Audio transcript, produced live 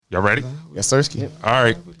Y'all ready? Yes, sir. Yep. All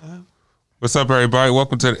right. What's up, everybody?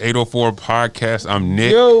 Welcome to the 804 podcast. I'm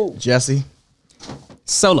Nick. Yo. Jesse.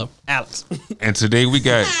 Solo. Alex. And today we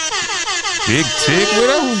got Big Tig with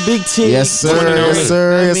us. Big Tig. Yes, sir. Yes,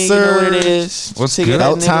 sir. Yes, sir. You know what it is. What's Tig good? that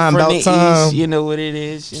About nigga time, from about the time. East. You know what it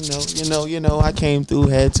is. You know. I came through,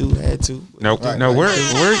 had to. No, where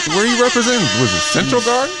you representing? Was it Central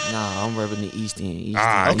Garden? Nah, I'm repping the East End.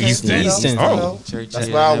 Okay. East End. Oh. Church. That's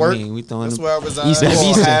where I work. We throwing That's them. where I reside. East End.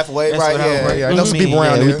 East halfway, That's right? what I work. Yeah. I know some people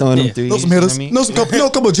around We there. throwing them threes. Know some hitters. Know a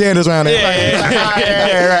couple of janitors around there.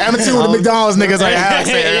 Yeah. I'm in tune with the McDonald's niggas. Like Alex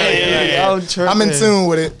said. I'm in tune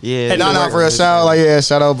with it. Yeah. No, for a shout out.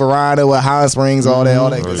 Shout out Veranda with High Springs, all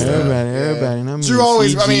that good stuff. Everybody. True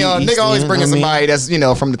always, Nick always bringing somebody that's,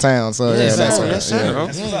 from the town. So that's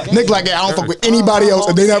right. Nick like, I don't fuck with anybody else.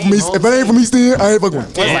 If they not from East, if I ain't from East End, I ain't fucking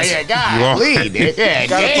with them. Like, God, lead, Nick. Yeah,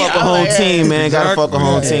 Gotta fuck a home team, man. Gotta fuck a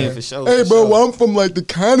home team for sure. Hey, bro, I'm from like the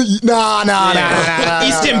kind of nah.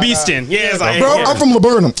 Easton Beaston. Yeah, it's like, bro, I'm from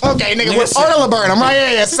Laburnum. Okay, nigga, what part of Laburnum?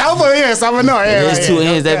 Right, yeah, south of north. There's two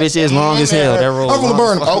ends. That bitch is long as hell. That roll. I'm from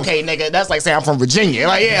Laburnum. Okay, nigga, that's like saying I'm from Virginia.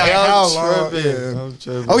 Like, I'm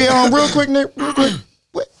tripping. Oh yeah, real quick, Nick.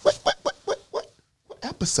 What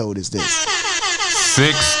episode is this?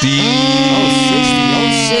 60. Oh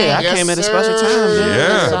shit! I came at a special time, man.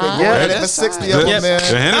 Yeah. That's 60 of them, man.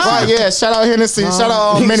 The Hennessy. Right, yeah, shout out Hennessy, shout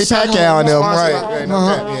out Manny Pacquiao and them,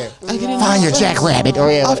 right. Find your jackrabbit. Oh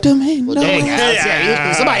yeah. Off them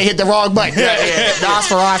hands. Somebody hit the wrong button.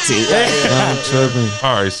 Nosferatu. I'm tripping.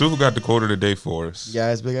 All right, so who got the quote of the day for us?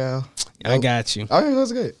 Guys, Big Al. I got you. Oh yeah,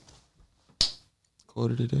 that's good.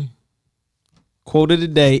 Quote of the day. Quote of the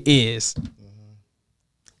day is,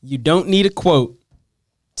 you don't need a quote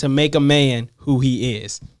to make a man who he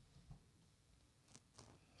is.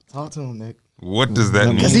 Talk to him, Nick. What does that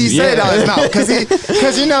mean? Because he said out his mouth. Because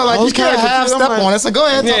you kind of half step on it. So go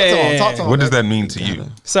ahead, talk to him. What does that mean to you?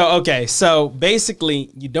 So basically,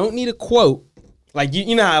 you don't need a quote. Like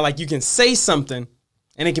you know how like you can say something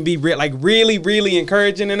and it can be really, really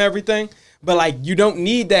encouraging and everything. But like you don't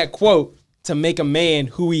need that quote to make a man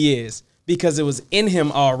who he is because it was in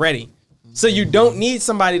him already. So you don't need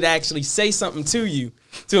somebody to actually say something to you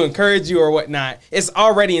to encourage you or whatnot. It's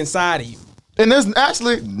already inside of you. And there's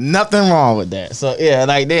actually nothing wrong with that. So yeah,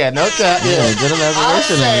 no cap. Yeah, good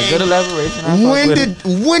elaboration on it. Good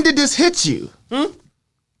elaboration. When did this hit you?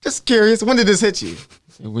 Just curious. When did this hit you?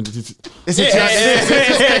 When did it? Okay,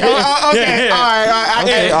 all right. I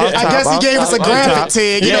guess he gave us a graphic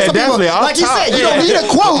tag. You know, some people, like you said, you don't need a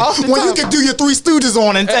quote when you can do your Three Stooges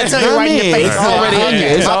on and tell you right in your face. It's already in you.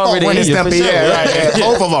 It's already in you. Yeah,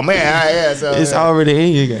 both of them. Yeah. So, it's already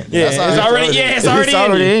in you. It's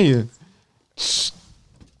already in you.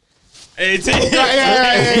 Is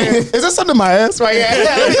that something in my ass? Right?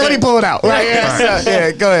 Yeah. Let me pull it out. Right?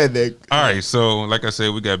 Yeah. Go ahead, Nick. All right, so like I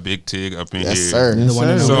said, we got Big Tig up in here. Yes, sir. So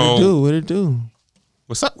What it do?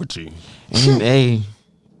 what's up with you? And, hey,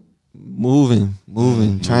 moving,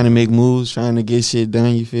 trying to make moves, trying to get shit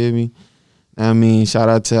done. You feel me? I mean, shout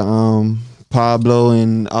out to Pablo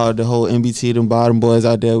and all the whole MBT, them bottom boys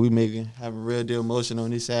out there. We having real deal motion on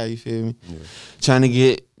this side. You feel me? Yeah. Trying to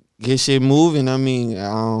get shit moving. I mean,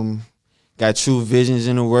 got True Visions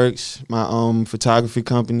in the works. My photography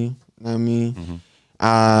company. I mean,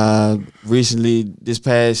 recently this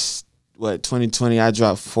past 2020, I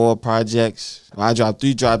dropped 4 projects. I dropped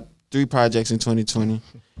three projects in 2020,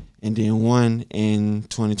 and then 1 in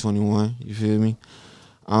 2021. You feel me?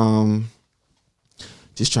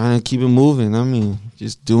 Just trying to keep it moving. I mean,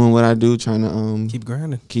 just doing what I do, trying to Keep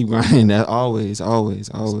grinding. That always.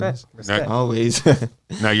 Respect. Always.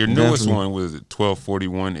 Now your newest one was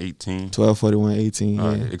 124118. 124118.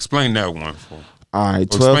 All Yeah. right, explain that one for. All right.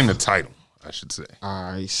 Explain the title, I should say. All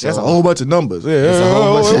right. So That's a whole bunch of numbers. Yeah. It's a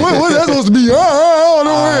whole bunch of- What's that supposed to be? I don't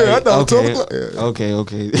know. I thought 12 okay. o'clock. Yeah.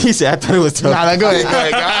 Okay. He said I thought it was 12. Nah, go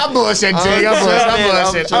ahead. I'm bullshit, Jig. I'm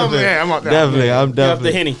bullshit. I'm on that. Definitely. I'm Up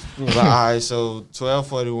definitely. the Henny. But all right, so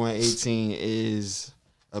 124118 is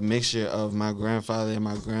a mixture of my grandfather and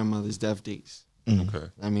my grandmother's death dates. Okay.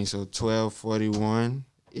 I mean, so 1241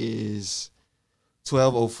 is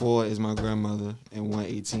 1204 is my grandmother and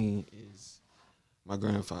 118 is my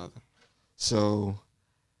grandfather. So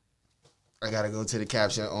I gotta go to the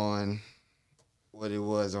caption on what it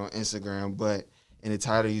was on Instagram, but in the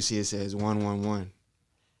title you see it says 111,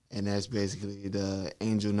 and that's basically the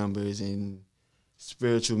angel numbers and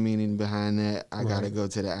spiritual meaning behind that. I gotta go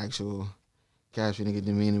to the actual caption to get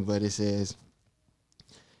the meaning, but it says,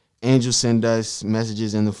 angels send us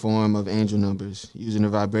messages in the form of angel numbers, using the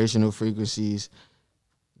vibrational frequencies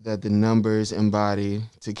that the numbers embody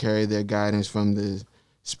to carry their guidance from the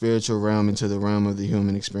spiritual realm into the realm of the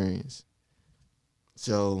human experience.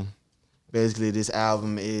 So basically this EP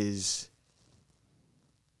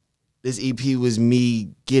was me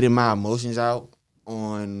getting my emotions out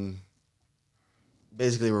on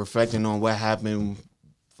basically reflecting on what happened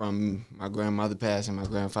from my grandmother passing, my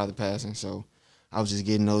grandfather passing. So I was just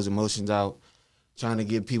getting those emotions out, trying to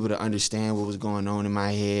get people to understand what was going on in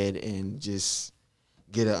my head and just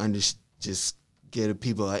get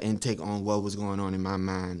people an intake on what was going on in my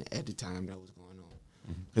mind at the time that was going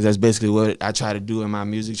on. Because that's basically what I try to do in my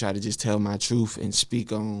music, try to just tell my truth and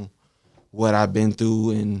speak on what I've been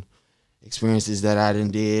through and experiences that I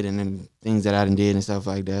done did and then things that I done did and stuff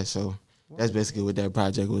like that. So that's basically what that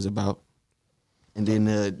project was about. And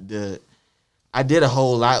then I did a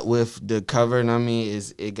whole lot with the cover, and I mean,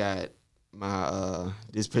 it got my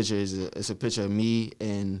this picture it's a picture of me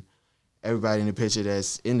and everybody in the picture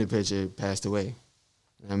that's in the picture passed away.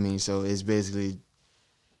 I mean, so it's basically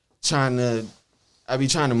I be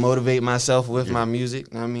trying to motivate myself with my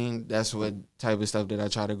music. I mean, that's what type of stuff that I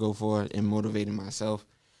try to go for in motivating myself.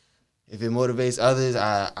 If it motivates others,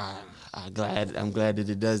 I'm glad that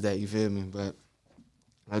it does that. You feel me? But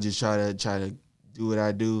I just try to do what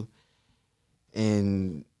I do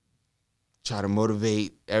and try to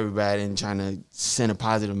motivate everybody and trying to send a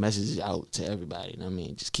positive message out to everybody. I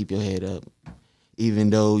mean, just keep your head up. Even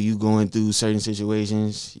though you going through certain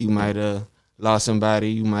situations, you might have lost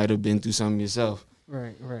somebody, you might have been through something yourself.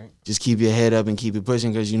 Right. Just keep your head up and keep it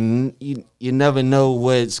pushing because you never know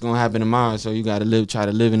what's gonna happen tomorrow. So you gotta try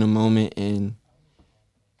to live in the moment and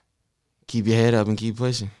keep your head up and keep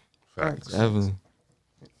pushing. Facts. Definitely.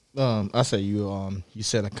 I say you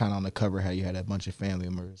said kind of on the cover how you had a bunch of family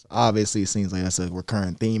members. Obviously, it seems like that's a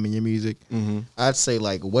recurring theme in your music. Mm-hmm. I'd say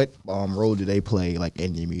like, what role do they play like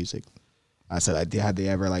in your music? I said, like, had they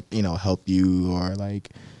ever like help you or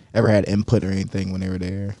like ever had input or anything when they were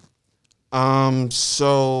there?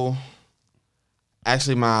 So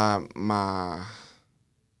actually, my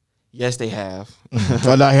yes, they have.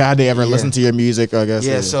 Well, like, had they ever listened to your music? I guess.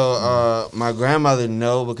 Yeah. So my grandmother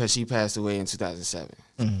because she passed away in 2007.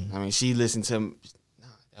 Mm-hmm. I mean, she listened to. No,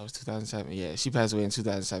 that was 2007. Yeah, she passed away in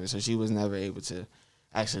 2007, so she was never able to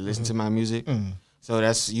actually listen to my music. Mm-hmm. So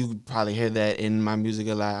you probably hear that in my music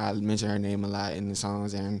a lot. I mention her name a lot in the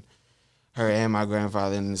songs, and her and my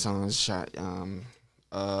grandfather in the songs.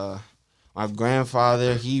 My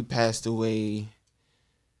grandfather, he passed away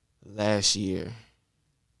last year.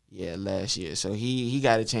 Yeah, last year. So he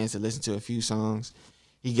got a chance to listen to a few songs.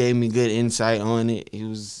 He gave me good insight on it. He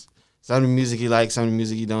was some of the music he liked, some of the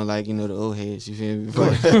music he don't like. The old heads, you feel me?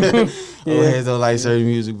 Old heads don't like certain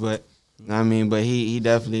music, but he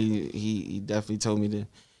definitely told me to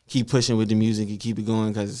keep pushing with the music and keep it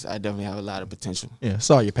going because I definitely have a lot of potential. Yeah,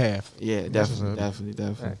 saw your path. Yeah, definitely.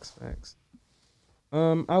 Facts.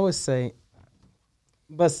 I would say,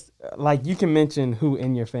 but like you can mention who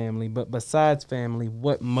in your family, but besides family,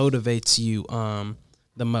 what motivates you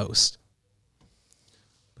the most?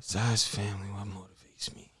 Besides family, what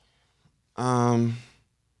motivates me?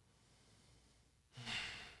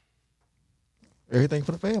 Everything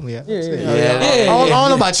for the family. Yeah. Yeah. I don't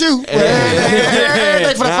know about you.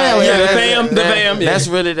 Everything for the family. The fam.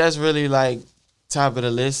 That's really like top of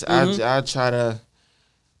the list. Mm-hmm. I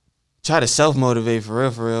try to self motivate for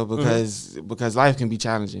real because life can be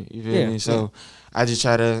challenging. You feel me? So I just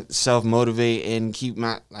try to self motivate and keep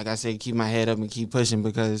my head up and keep pushing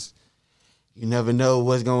because you never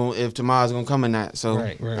know if tomorrow's gonna come or not. So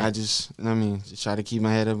right. I just try to keep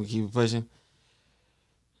my head up and keep it pushing.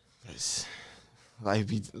 Life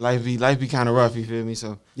be kind of rough. You feel me?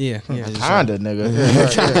 So kinda,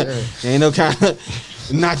 nigga. Ain't no kind of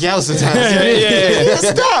knock you out sometimes. Yeah.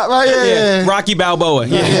 Stop, right? Yeah. Rocky Balboa.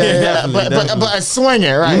 Yeah. But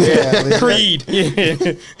swinging, right? Yeah. Creed.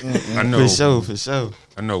 I know for sure.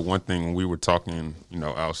 I know one thing when we were talking,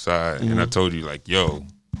 outside, and I told you like, yo,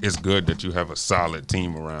 it's good that you have a solid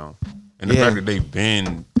team around, and the fact that they've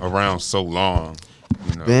been around so long.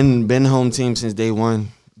 Been home team since day one.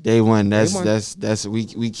 We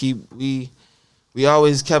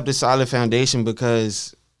always kept a solid foundation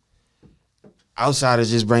because outsiders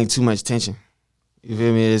just bring too much tension. You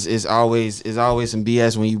feel me? It's always some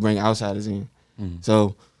BS when you bring outsiders in.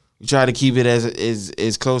 So we try to keep it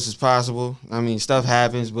as close as possible. I mean, stuff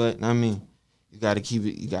happens, but you got to keep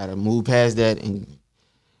it. You got to move past that, and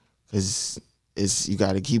because you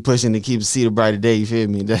got to keep pushing to keep see the brighter day. You feel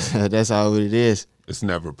me? That's all it is. It's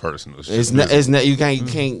never personal. It's not. You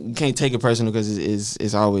can't take it personal because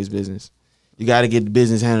it's always business. You got to get the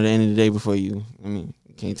business handled at the end of the day before you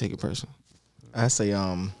can't take it personal. I say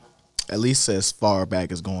at least as far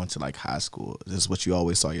back as going to like high school. This is what you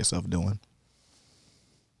always saw yourself doing.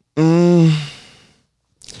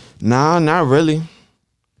 Nah, not really.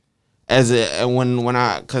 Cause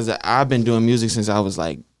I've been doing music since I was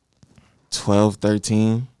like 12,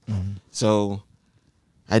 13. So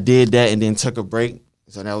I did that and then took a break.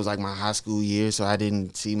 So that was like my high school year. So I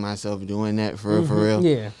didn't see myself doing that for real.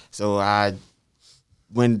 Yeah. So I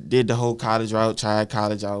did the whole college route, tried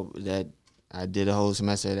college out. That I did a whole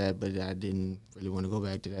semester of that, but I didn't really want to go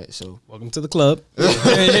back to that. So Welcome to the club.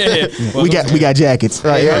 We got jackets.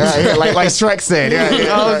 Right, yeah. Like Shrek said.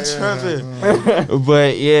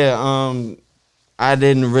 But yeah, I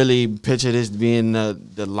didn't really picture this being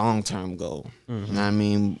the long term goal. You know what I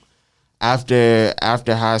mean? After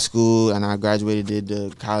high school and I graduated, did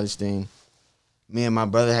the college thing. Me and my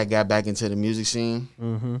brother had got back into the music scene.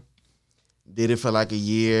 Did it for like a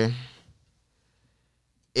year.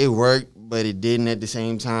 It worked, but it didn't at the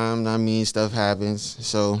same time. I mean, stuff happens.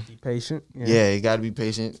 So Be patient. yeah, you got to be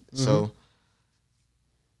patient. So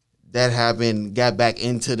that happened, got back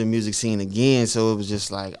into the music scene again. So it was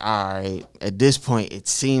just like, all right, at this point, it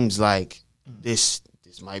seems like this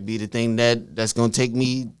might be the thing that's gonna take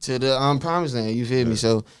me to the promised land. You feel me?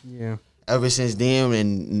 So Yeah. ever since then,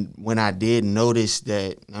 and when I did notice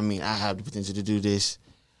that, I mean, I have the potential to do this,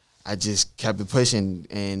 I just kept it pushing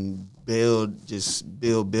and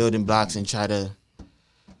building blocks and try to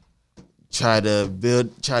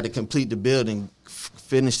complete the building,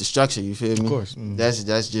 finish the structure. You feel me? Of course. That's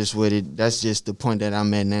just that's just the point that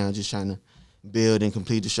I'm at now. Just trying to build and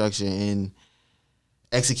complete the structure and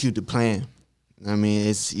execute the plan. I mean,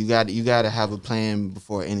 it's you got to have a plan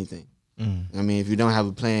before anything. I mean, if you don't have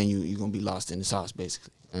a plan, you're gonna be lost in the sauce,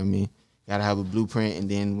 basically. I mean, you gotta have a blueprint, and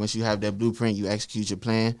then once you have that blueprint, you execute your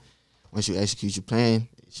plan. Once you execute your plan,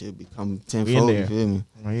 it should become tenfold. You feel me?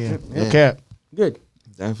 Oh, yeah. Okay. Good.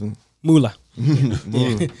 Definitely. Moolah.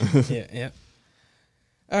 Yeah.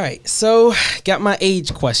 All right. So, got my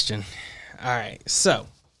age question. All right. So,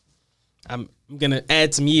 I'm gonna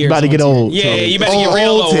add some years. About to get old. Yeah, you better get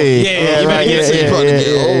real old. Yeah, you better get old.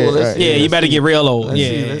 Yeah, you better get real old.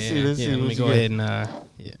 Let's see. Let me go ahead and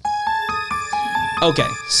Okay,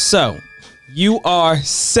 so you are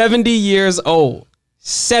 70 years old.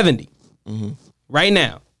 70. Right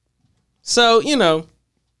now. So,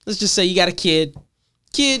 let's just say you got a kid.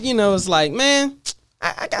 Kid, is like, man,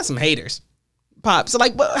 I got some haters. Pop. So,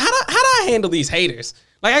 like, how do I handle these haters?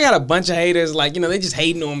 Like, I got a bunch of haters, like, they just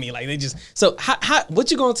hating on me. Like, they just, so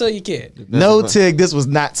what you gonna tell your kid? No, Tig, this was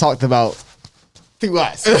not talked about through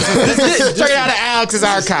us. Straight out of Alex's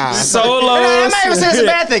archive. Solo. I'm not even saying it's a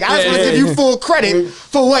bad thing. I just want to give you full credit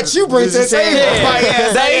for what you bring to the table.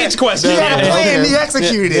 The age question. You had a plan, you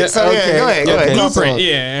executed it. So, yeah, go ahead. Blueprint,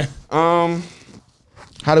 yeah.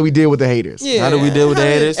 How do we deal with the haters? Yeah. How do we deal with the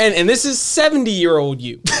haters? And this is 70-year-old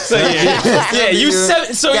you. So you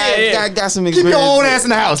 7. So got some experience. Keep your old ass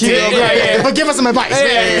in the house. But give us some advice.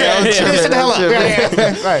 Shut the hell up.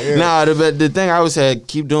 Nah, the thing I would say,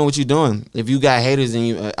 keep doing what you're doing. If you got haters, then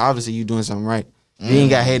you obviously you doing something right. If you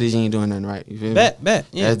ain't got haters, you ain't doing nothing right. You feel me? Bet.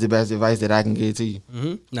 Yeah. That's the best advice that I can give to you.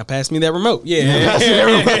 Now pass me that remote.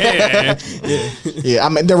 Yeah. I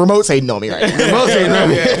mean, the remote's hating on me right now. The remote's hating on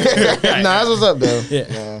me. Nah, that's what's up, though.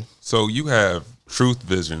 Yeah. So you have Truth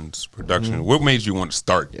Visions production. What made you want to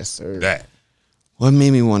start that? What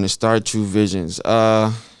made me want to start True Visions?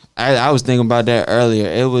 I was thinking about that earlier.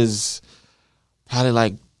 It was probably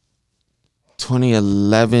like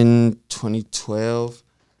 2011, 2012.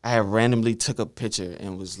 I had randomly took a picture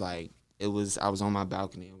and was like, I was on my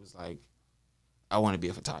balcony. It was like, I want to be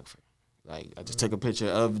a photographer. Like, I just took a picture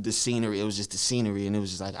of the scenery. It was just the scenery, and it was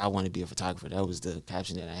just like, I want to be a photographer. That was the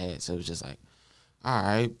caption that I had. So it was just like, all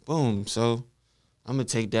right, boom. So I'm going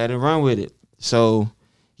to take that and run with it. So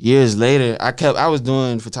years later, I was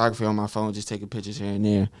doing photography on my phone, just taking pictures here and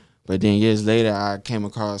there. But then years later, I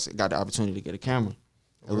got the opportunity to get a camera.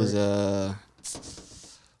 It was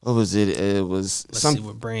what was it? It was Let's see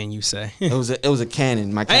what brand you say. It was a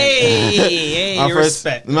Canon. My Canon. Hey,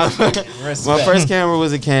 respect. My first camera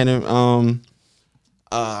was a Canon.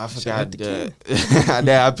 I forgot I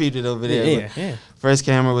peeped it over there. Yeah. First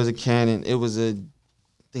camera was a Canon. I think it was a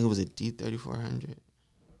D3400.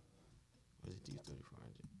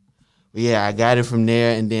 But yeah, I got it from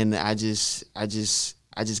there, and then I just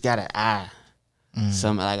got an eye.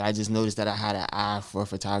 I just noticed that I had an eye for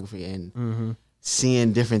photography and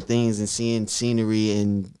seeing different things and seeing scenery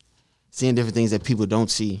and seeing different things that people don't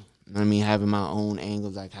see. You know what I mean? Having my own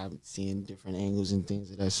angles, like seeing different angles and things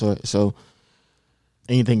of that sort. So,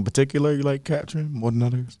 anything particular you like capturing more than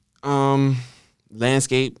others?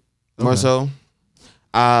 Landscape more so.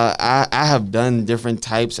 I have done different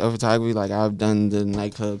types of photography. Like I've done the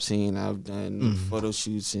nightclub scene. I've done photo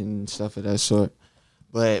shoots and stuff of that sort.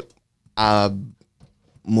 but I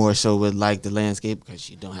more so would like the landscape because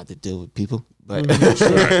you don't have to deal with people. But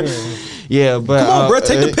yeah, but come on, bro,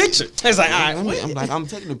 take a picture. It's like, all right, I'm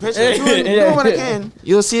taking the picture. I'm doing what I can.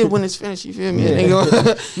 You'll see it when it's finished. You feel me? It ain't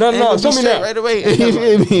gonna, no, tell me that right away. You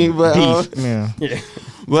feel me? But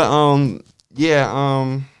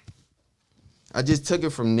I just took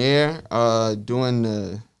it from there.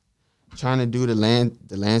 Trying to do the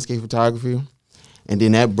landscape photography, and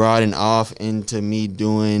then that broadened off into me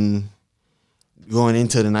going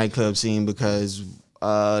into the nightclub scene because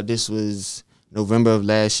this was November of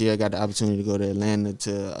last year. I got the opportunity to go to Atlanta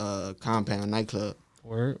to Compound nightclub.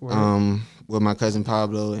 Word. With my cousin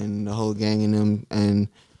Pablo and the whole gang and them, and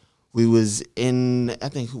we was in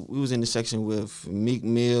the section with Meek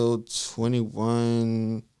Mill,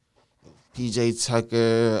 21, PJ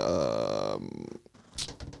Tucker.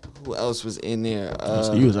 Who else was in there?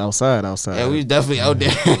 So you was outside. Yeah, we was definitely out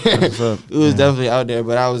there. We was definitely out there,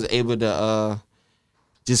 but I was able to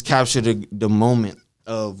just capture the moment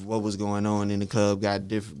of what was going on in the club. Got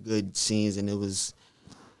different good scenes, and it was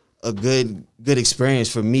a good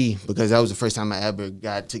experience for me because that was the first time I ever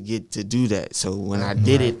got to do that. So when I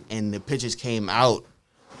did it and the pictures came out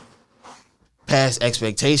past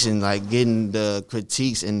expectation, like getting the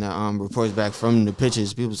critiques and the reports back from the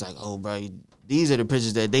pictures, people was like, "Oh, bro, these are the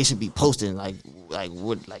pictures that they should be posting. Like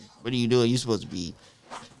what are you doing? You supposed to be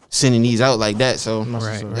sending these out like that." So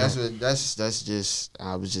that's just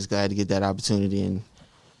I was just glad to get that opportunity, and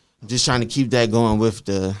I'm just trying to keep that going with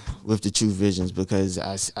the True Visions because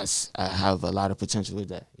I have a lot of potential with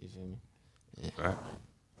that. You feel me? Yeah. Right.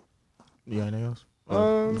 You got anything else?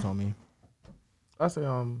 It's on me. I say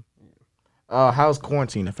how's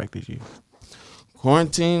quarantine affected you?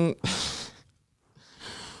 Quarantine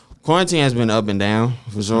has been up and down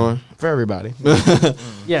for sure. For everybody.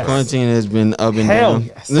 Yes. Quarantine has been up and Hell down.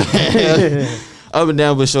 yes. Up and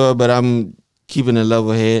down for sure, but I'm keeping a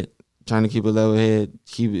level head. Trying to keep a level head.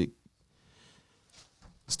 Keep it.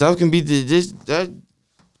 Stuff can be that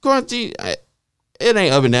quarantine. It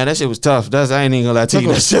ain't up and down. That shit was tough. I ain't even gonna lie to you.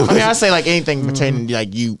 That shit was, I mean, I say like anything pertaining to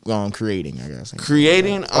like you creating, I guess.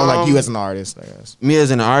 Creating, or like you as an artist, I guess. Me as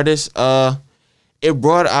an artist, it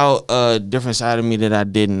brought out a different side of me that I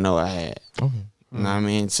didn't know I had. Okay. You know what I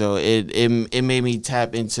mean? So it made me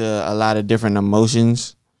tap into a lot of different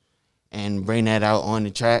emotions and bring that out on the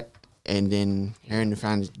track. And then hearing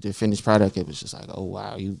the finished product, it was just like, oh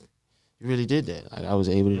wow, you really did that. Like I was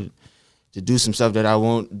able to do some stuff that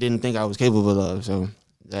didn't think I was capable of. So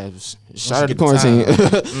that was shout out to quarantine.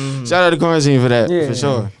 Shout out to quarantine for that, for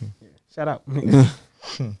sure. Shout out.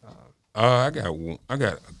 I got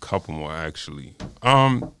a couple more actually.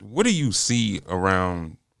 What do you see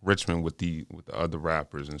around Richmond with the other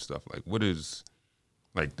rappers and stuff? Like, what is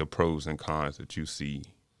like the pros and cons that you see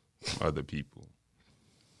from other people?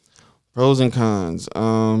 Pros and cons.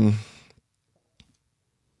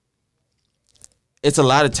 It's a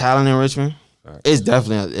lot of talent in Richmond. Right. It's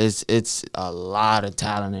definitely it's a lot of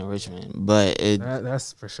talent in Richmond, but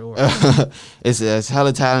that's for sure. it's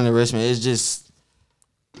hella talent in Richmond. It's just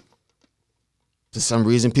for some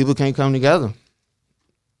reason people can't come together.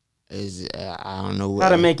 I don't know how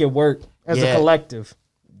to make it work as a collective.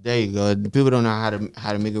 There you go. People don't know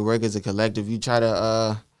how to make it work as a collective. You try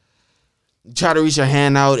to reach your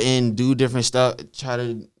hand out and do different stuff.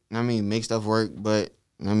 Make stuff work, but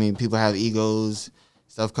people have egos.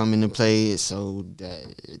 Stuff come into play, so that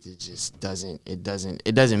it just doesn't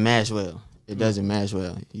mash well. It doesn't mash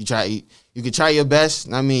well. You can try your best.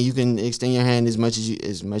 You can extend your hand as much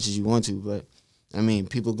as you want to, but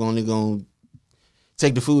people only gonna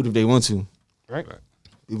take the food if they want to. Right.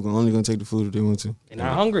 People only gonna take the food if they want to. They're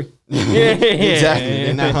not hungry. Exactly.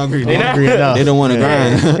 They're not hungry. They're hungry enough. They don't want to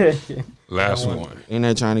grind. Last one. Ain't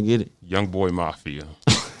not trying to get it. Young Boy Mafia.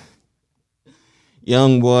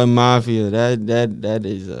 Young Boy Mafia. That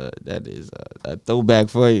is a throwback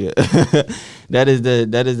for you. That is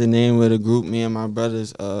the name of the group. Me and my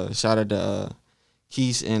brothers. Shout out to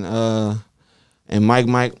Keith and Mike.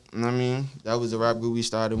 That was the rap group we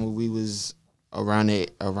started when we was around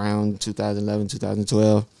 2011,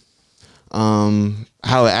 2012.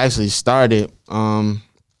 How it actually started. We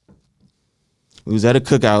was at a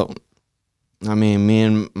cookout. Me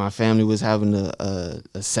and my family was having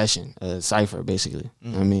a session, a cipher, basically.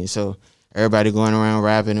 So everybody going around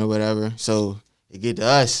rapping or whatever. So it get to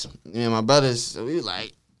us, me and my brothers. So we was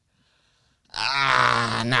like,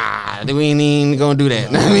 nah, we ain't even gonna do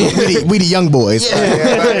that. We the young boys.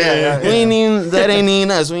 Yeah. That ain't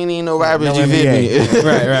even us. We ain't need no rappers, you feel me?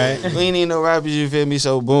 Right. We ain't need no rappers, you feel me?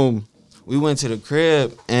 So boom, we went to the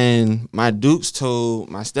crib and my Dukes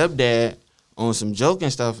told my stepdad, on some joking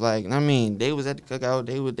stuff. Like, I mean, they was at the cookout.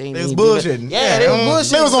 They was bullshitting. Yeah, they was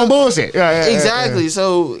bullshitting. They was on bullshit. Yeah, exactly. Yeah.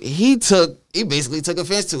 So he basically took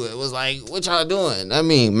offense to it. It was like, what y'all doing? I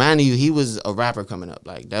mean, mind you, he was a rapper coming up.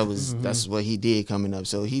 Like, that's what he did coming up.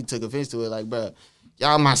 So he took offense to it. Like, bro,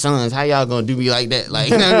 y'all my sons. How y'all gonna do me like that?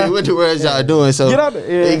 Like, I mean, what the world y'all doing? So Get out there.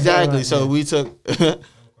 Yeah, exactly. So we took.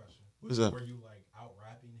 What's up? Were you like out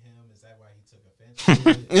rapping him? Is that why he took offense to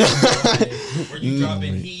it? Were you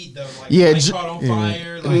dropping heat? Caught on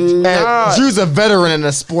fire? Drew's a veteran in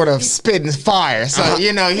the sport of spitting fire, so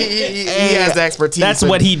you know he has the expertise. That's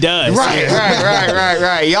what he does.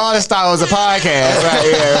 Right. Y'all just thought it was a podcast, right?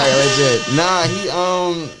 Yeah, right, legit. Nah,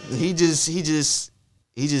 he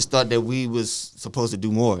just thought that we was supposed to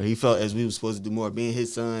do more. He felt as we was supposed to do more, being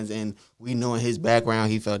his sons, and we knowing his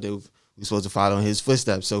background. He felt that we were supposed to follow in his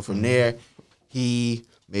footsteps. So from there, he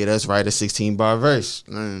made us write a 16-bar verse.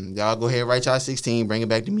 Y'all go ahead, write y'all 16, bring it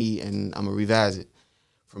back to me, and I'm gonna revise it.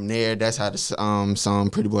 From there, that's how the song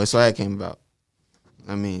 "Pretty Boy Swag" came about.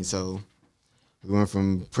 I mean, so we went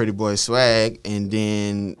from "Pretty Boy Swag," and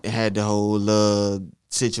then it had the whole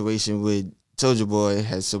situation with Soulja Boy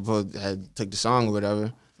had took the song or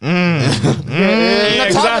whatever.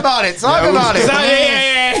 Talk about it.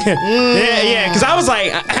 Yeah. Because I was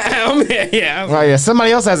like, yeah. Right, yeah.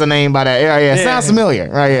 Somebody else has a name by that. Yeah. Sounds familiar.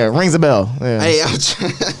 Right, yeah. Rings a bell. Yeah. Hey, I'm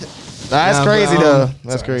trying. That's crazy though.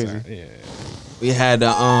 That's crazy. Yeah. We had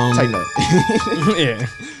Tighten up. Yeah.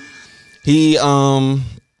 He From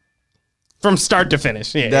start to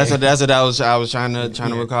finish. Yeah. That's what I was trying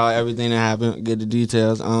to recall everything that happened, get the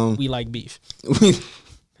details. We like beef.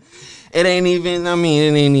 It ain't even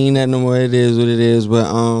that no more. It is what it is.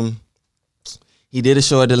 But he did a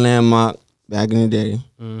show at the Landmark back in the day.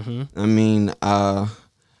 Mm-hmm. I mean, our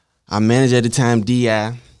manager at the time,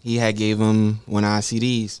 D.I., he had gave him one of our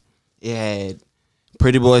CDs. It had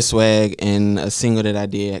Pretty Boy Swag and a single that I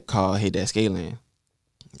did called Hit That Skateland.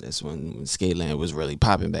 That's when Skateland was really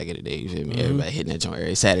popping back in the day. You feel me? Mm-hmm. Everybody hitting that joint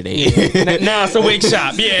every Saturday. Yeah. Now it's a wig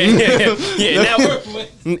shop. Yeah.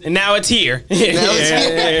 Now it's here.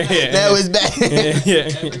 Now it's back.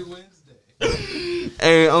 Every Wednesday.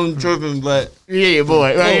 Hey, I'm tripping, but Yeah,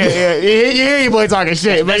 boy. Right, yeah. You hear your boy talking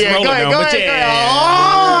shit. But That's yeah, go ahead. But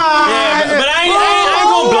I ain't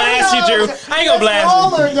gonna blast you, Drew. I ain't gonna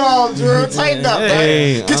blast you. Drew. Tighten up.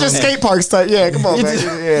 Hey, Get your skate parks tight. Yeah, come on, man.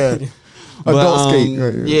 Yeah. Adult skate.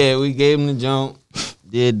 Right, yeah, we gave him the jump,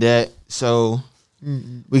 did that. So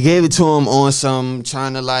we gave it to him on some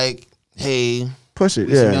trying to like, hey, push it.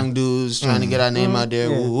 we some Yeah. young dudes trying to get our name out there.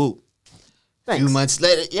 Yeah. Woo woo. Thanks. Few months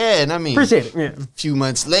later, yeah, and I mean, Appreciate it. Yeah. few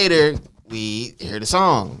months later, we hear the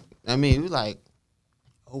song. I mean, we like,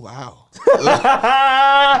 oh wow.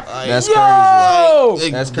 That's Yo!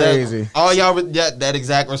 crazy. That's crazy. All y'all, that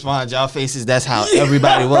exact response, y'all faces, that's how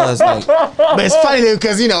everybody was. Like, But it's funny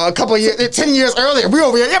because, you know, a couple years, 10 years earlier, we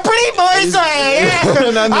over here, yeah, Pretty Boy Swag. Yeah. I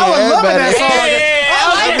was loving that song.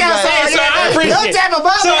 I like that song. So I appreciate it.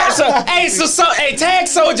 Tag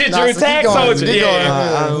Soldier, Drew. Nah, so keep Tag going, Soldier. keep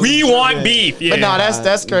Yeah. going. We want beef. Yeah. But no,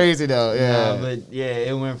 that's crazy though. Yeah. but yeah,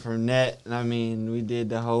 it went from that. And I mean, we did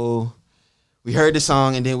the whole. We heard the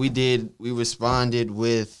song and then we responded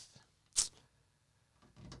with.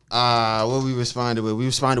 What we responded with? We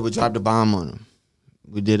responded with "Drop the Bomb on Him."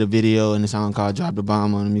 We did a video and a song called "Drop the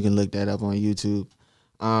Bomb on Him." You can look that up on YouTube.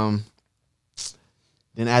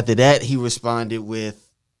 Then after that, he responded with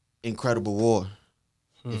 "Incredible War."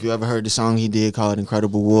 If you ever heard the song he did called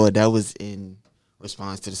 "Incredible War," that was in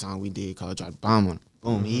response to the song we did called "Drop the Bomb on Him."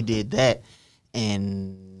 Boom, he did that,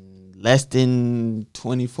 and less than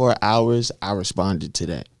 24 hours, I responded to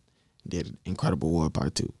that. Did "Incredible War"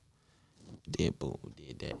 Part 2. Did boom,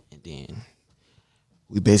 did that, and then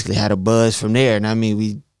we basically had a buzz from there. And I mean,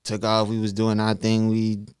 we took off. We was doing our thing.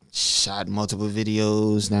 We shot multiple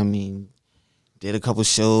videos. And I mean, did a couple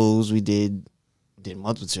shows. We did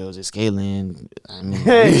multiple shows at Scaling. I mean,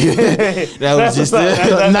 that was just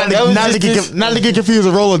not to get confused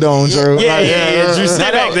with RollerDome, Drew. Yeah. Drew,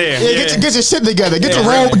 stay back there. Yeah, get your shit together. Get your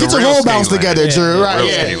roll bounce together, Drew. Right,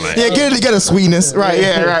 yeah, get it together, sweetness. Right,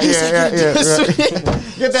 yeah.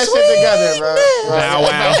 Get that shit together, bro. Bow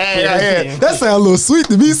wow. Yeah. That sounds a little sweet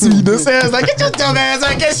to me, sweetness. Sounds like, get your dumb ass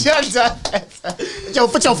out. Get your dumb ass.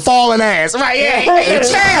 Put your falling ass. Right, yeah. You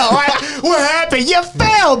fell, right? What happened? You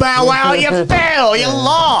fell, Bow Wow. You fell. You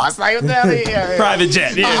lost. Like, Private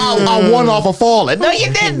jet. Yeah. I won off of falling. No,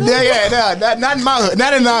 you didn't. Yeah, not in my hood.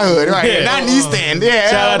 Not in our hood, right? Yeah. Not in East End.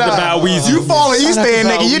 Yeah. Shout out to Bow Weezy. You fall in East End,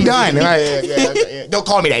 nigga, you done. Right? Yeah. Don't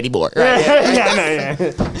call me that anymore. Right? Yeah.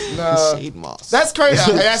 Shade Moss. That's crazy.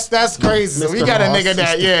 That's crazy. So we Mr. got a Moss. nigga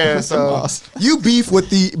that, yeah. So Moss. you beef with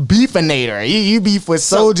the beefinator. You beef with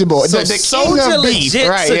Soulja Boy. So the king Soulja of beef, legit.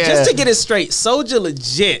 right? So yeah. just to get it straight, Soulja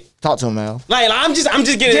legit. Talk to him, Mal. Like I'm just getting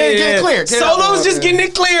Get it clear. Solo's just getting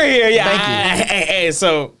it clear here. Yeah. Thank you. Hey,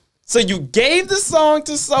 so you gave the song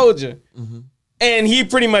to Soulja, and he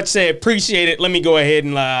pretty much said, "Appreciate it. Let me go ahead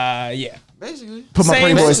and yeah." Basically. Put my Same-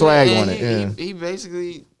 Pretty Boy swag And on it. Yeah. He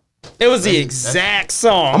basically. It was the exact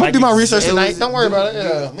song. I'm gonna do my research it tonight. was- Don't worry about it.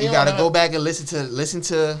 Yeah. You gotta go back and listen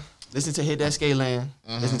to Hit That Skate Land,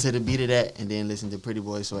 listen to the beat of that, and then listen to Pretty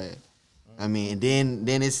Boy Swag. I mean, and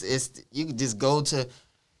then it's you can just go to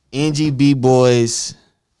NGB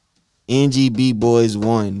Boys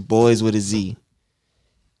 1, Boys with a Z.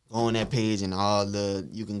 Go on that page and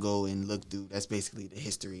you can go and look through. That's basically the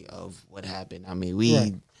history of what happened. I mean,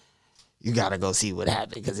 you gotta go see what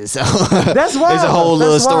happened because it's That's there's a wild. whole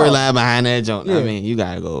little That's wild. storyline behind that joint. I Yeah. mean, you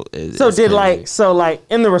gotta go. So it's did crazy.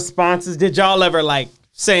 in the responses, did y'all ever like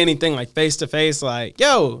say anything like face to face, like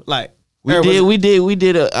yo, like We or was did. it- We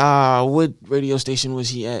did a what radio station was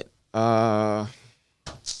he at?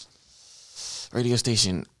 Radio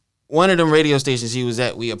station. One of them radio stations he was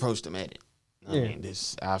at. We approached him at it. I mean,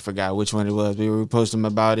 I forgot which one it was. We approached him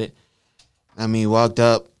about it. I mean, walked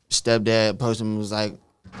up, stepdad approached him and was like,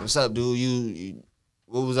 "What's up, dude? You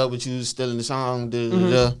what was up with you stealing the song?" Da,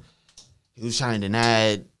 da, da. He was trying to deny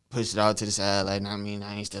it, pushed it all to the side, like, "Nah, I mean,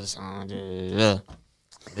 I ain't steal the song." Da, da, da.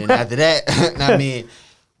 Then after that, I mean,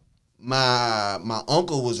 my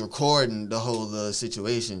uncle was recording the whole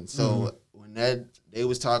situation. So when they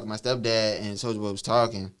was talking, my stepdad and Soulja Boy was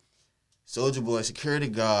talking. Soulja Boy security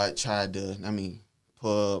guard tried to,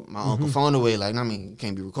 pull my uncle phone away. Like, you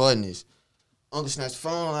can't be recording this. Uncle snatched the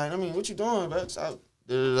phone. Like, what you doing, bro? Stop.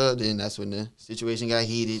 Da, da, da. Then that's when the situation got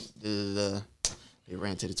heated. Da, da, da. They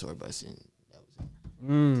ran to the tour bus and that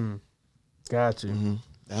was it. Got you.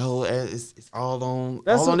 That whole it's all on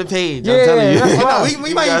That's the page. yeah, I'm telling you. that's No, wild.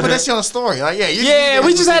 we might even put that shit on the story. Like,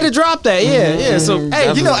 We just had to drop that. Yeah. So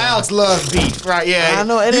Hey, you know Alex loves beef, right? Yeah, I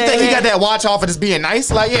know. You think he got that watch off of just being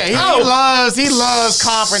nice? Like, yeah, he loves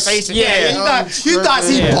confrontation. Yeah. You thought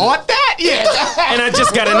he bought that? Yeah, and I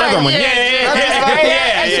just got another one. Yeah.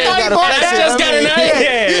 I just got another.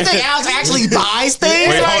 Yeah. You think Alex actually buys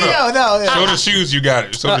things? Wait, Like, hold no. Show the shoes you got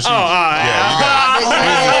it. Show the shoes. all right.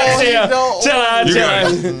 Yeah, you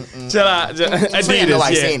got it. Chill out. Adidas,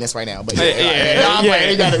 Adidas. saying Yeah. this right now, but Yeah.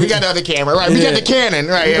 we got the other camera, right? We got the Canon,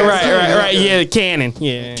 right? Yeah. Right. Yeah, Canon.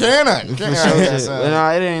 Yeah. Canon. But no,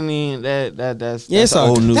 it ain't even that's it's all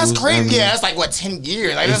old good. news. That's crazy. I mean, Yeah, that's like what 10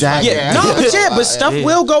 years. Like, Exactly. Yeah. No, but but stuff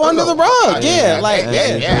will go under the rug. Yeah. Like,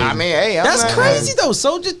 yeah. I mean, hey, that's crazy though.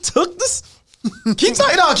 Soulja took this. Keep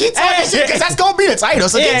talking shit, because that's gonna be the title.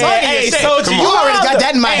 So keep talking your shit. Soulja, You already got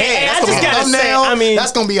that in my head. I That's gonna just be a gotta say, thumbnail. I mean,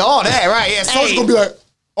 that's gonna be all that, right? Yeah, Soulja's Hey. gonna be like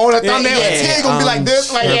on the thumbnail. Yeah. And Tig gonna be like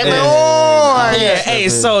this, like Yeah. Yeah. Hey,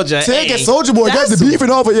 Soulja. Tig and Soulja Boy got the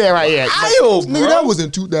beefing off of yeah. Ayo, Nigga, that was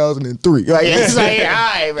in 2003. Right? Yeah, it's like, yeah, all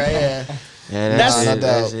right, right, yeah. Yeah, That's-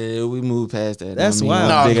 that's it. We moved past that. That's I mean, wild.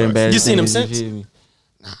 no, bigger and better You seen him things, since? feel me?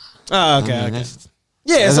 Oh, okay. I mean, Okay. that's-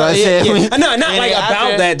 Yeah, That's so what I yeah, said. yeah. No, not like Yeah, about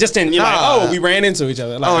after- that. Just in you're like, Nah. we ran into each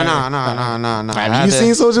other. Like, Oh no. Have you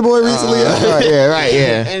seen Soulja Boy recently? Right,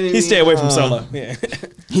 yeah. He stayed away from solo. Yeah.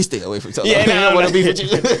 He stayed away from solo. Yeah, I no, don't want no. to be with you.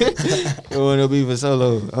 I want to be for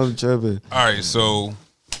solo. I'm tripping. All right, so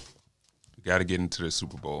we got to get into the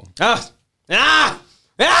Super Bowl.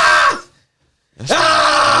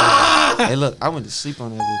 Hey, look, I went to sleep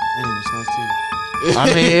on that bitch. And it was nice too. I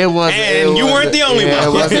mean, it wasn't. And you weren't the only yeah,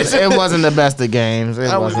 one. It wasn't the best of games.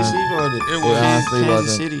 It I went to wasn't. sleep on it. It was- honestly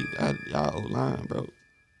Kansas wasn't. City. Y'all O-line, bro.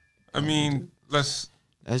 I mean, let's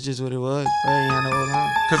That's just what it was. Bro, you ain't no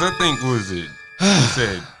O-line. because I think what was it? He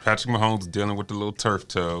said Patrick Mahomes dealing with the little turf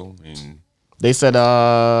toe, and They said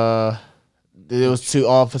there was 2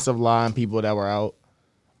 offensive line people that were out,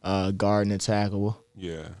 guard and tackle.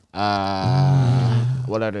 yeah,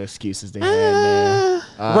 What other excuses they had there?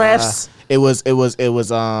 Refs. It was they was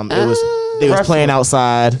Refs playing were-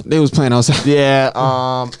 outside. They was playing outside. Yeah,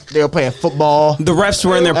 they were playing football. The refs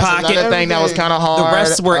were in their That's pocket. another thing that was kind of The hard.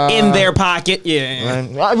 refs were in their pocket. Yeah.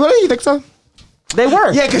 Really, you think so? They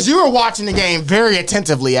were. Yeah, because you were watching the game very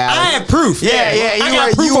attentively, Alex. I had proof. Yeah.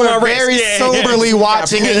 You were very soberly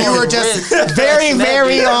watching it. You were just very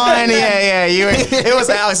on. Yeah. It was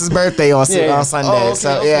Alex's birthday on Sunday. Oh, okay,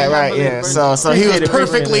 So okay, yeah, I right. believe Yeah. it. So he was Appreciate it,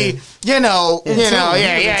 perfectly He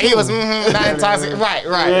was not intoxicated. Right.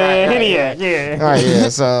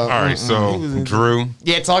 So. All right, so Drew.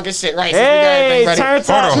 Yeah, talking shit. Right. Hey, turn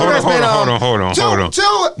Hold on.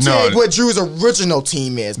 Tig what Drew's original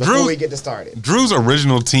team is before we get to started. Drew's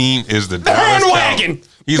original team is the Dallas bandwagon.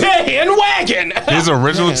 Bandwagon. His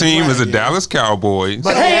original team is the Dallas Cowboys.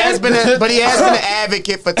 But he has been an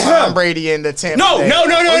advocate for Tom Brady and the Tampa Bay.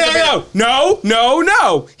 No.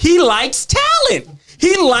 He likes talent.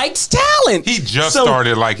 He just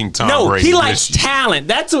started liking Tom Brady. No, he likes talent.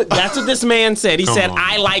 That's what this man said. He said,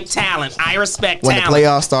 "I like talent. I respect talent." When the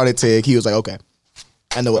playoffs started, Tig, he was like, "Okay,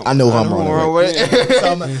 I know I'm wrong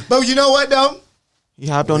with." But you know what though? He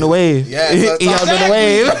hopped on the wave. Yeah, he hopped on the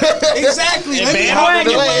wave. Exactly.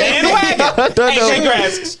 Bandwagon. Hey,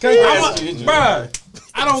 congrats. Bruh,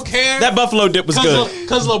 I don't care. That Buffalo dip was good.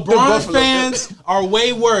 Because LeBron fans are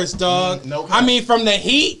way worse, dog. I mean, from the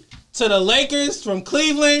Heat to the Lakers, from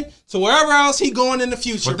Cleveland to wherever else he going in the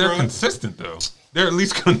future, But they're bro. consistent, though. They're at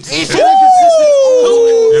least consistent. You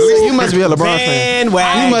must be a LeBron fan.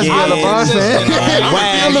 Bandwagon. You must be a LeBron fan.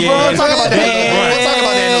 Bandwagon. We'll talk about that in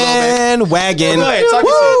a little bit. Bandwagon. Go ahead, talk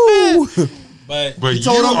your shit. But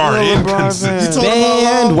you are inconsistent.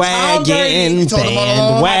 Bandwagon.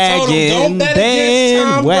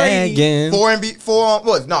 Bandwagon.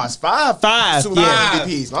 It's five. Five. Super Bowl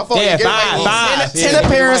MVPs. My fault. Yeah, five. 10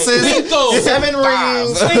 appearances. Cinco. 7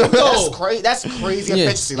 rings. Cinco. That's crazy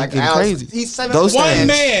efficiency. Like Alex, crazy. He's 7. Those one fans.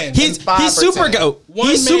 man. He's super goat.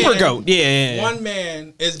 He's super goat. Yeah. One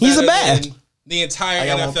man is He's a better bad. than the entire I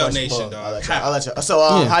got one NFL question nation, for him. dog. I'll let you. So,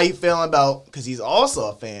 how you feeling about? Because he's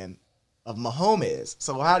also a fan of Mahomes.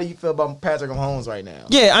 So, how do you feel about Patrick Mahomes right now?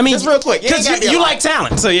 Yeah, I mean, Just real quick, because you like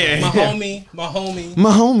talent, so yeah. My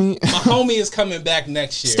homie is coming back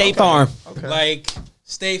next year. State Farm. Like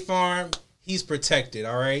State Farm, he's protected.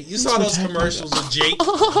 All right, you saw those commercials of Jake.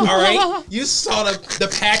 All right, you saw the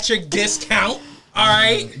Patrick discount. All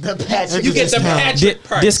right, The Patrick. you get the Patrick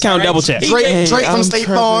price. Discount all right? double check. Drake from I'm State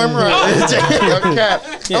tripping. Farm. Right. Oh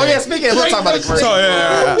yeah, speaking of, let's talk about the commercial.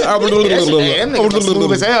 Them niggas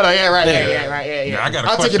smooth as hell. Yeah, right. Yeah, I got a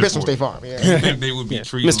I'll take your question bitch from for State you. Farm. Yeah. You think they would be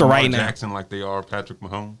treating Mr. Lamar Right Now. Jackson like they are Patrick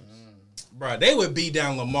Mahomes? Bro, they would beat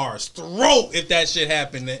down Lamar's throat if that shit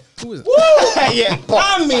happened. Yeah.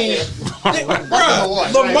 I mean, bro,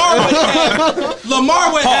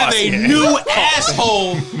 Lamar would have a new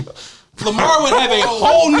asshole. Lamar would have a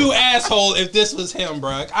whole new asshole if this was him,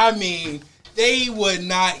 bro. I mean, they would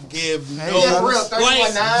not give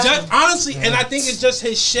honestly, and I think it's just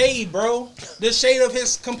his shade, bro. The shade of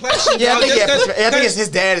his complexion. Yeah, bro. I think it's his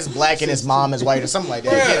dad is black and his mom is white or something like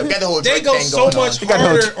that. Yeah, got the whole they Drake go thing so going much on.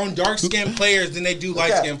 harder on dark skinned players than they do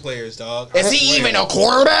light skinned players, dog. Is he even a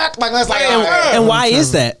quarterback? Like, let's like. And why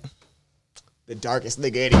is that? The darkest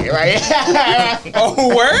nigga in here, right?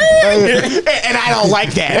 Oh, word? And I don't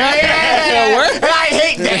like that. And I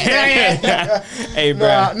hate that. Hey,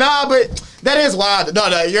 bro. Nah, but that is wild. No,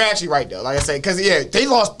 you're actually right though. Like I said, because they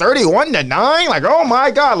lost 31-9. Like, oh my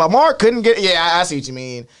God, Lamar couldn't get. Yeah, I see what you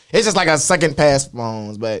mean. It's just like a second pass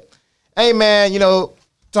phones. But hey, man,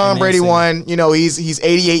 Tom Brady won. He's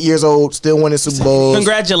 88 years old, still winning Super Bowls.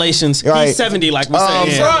 Congratulations. Right. He's 70, like we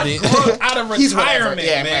said. Out of He's retirement,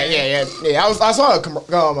 yeah, man. Yeah. I saw a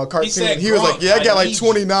cartoon. said He was like, Gronk, "Yeah, I got like I need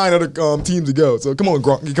 29 other teams to go. So come on,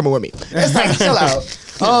 Gronk, you coming with me?" It's like, chill out.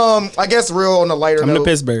 I guess real on the lighter note. to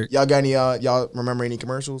Pittsburgh. Y'all got any? Y'all remember any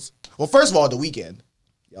commercials? Well, first of all, The Weeknd.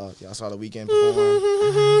 Y'all saw The Weeknd perform.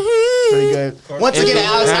 Pretty good. Once again,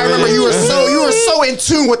 Alex, I remember you were so in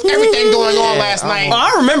tune with everything going on last night. Oh,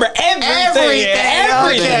 I remember everything.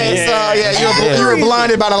 Okay, so you were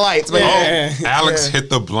blinded by the lights. But Alex hit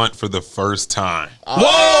the blunt for the first time. I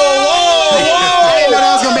didn't know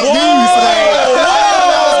that was gonna make news today.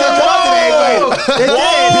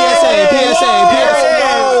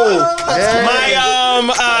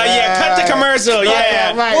 Cut the commercial.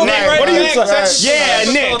 Yeah, right. What do you say? Yeah,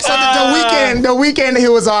 Nick. So the weekend, he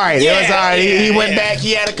was all right. It was all right. He went back.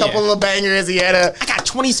 He had a couple of bangers. He had a. I got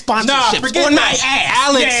 20 sponsorships. Nah, forget my ass.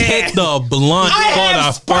 Alex hit the blunt for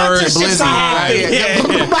the first time. History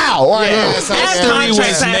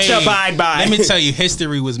was made. Let me tell you,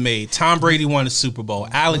 history was made. Tom Brady won the Super Bowl.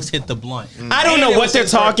 Alex hit the blunt. I don't know what they're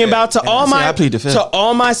talking about. To all my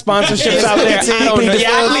sponsorships out there, I don't know.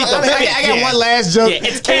 I got one last joke. Yeah,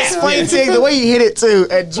 it's cat. Funny thing, the way he hit it too.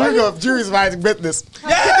 And Drew's right business. Hit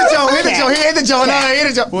the Joe. Hit the Joe. No, hit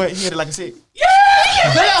the Joe. Boy, he hit it like a sick. Yeah.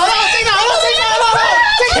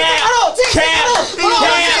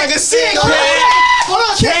 Hold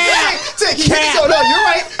on. No, you're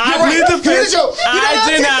right. I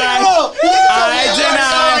did not.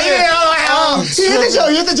 He hit the Joe.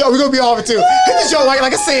 Hit the joke. We're gonna be off it too. Hit the joke like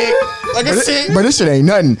I said. But this shit ain't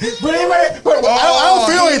nothing. But I don't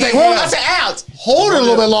feel anything. Well, I said, Alex, hold it a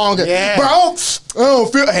little bit longer. Yeah. But I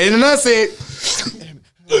don't feel. And then I said.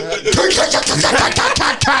 That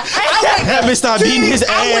bitch started beating his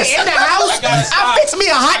I went ass. in the house. I fixed me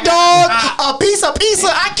a hot dog, a piece of pizza.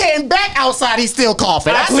 I came back outside. He's still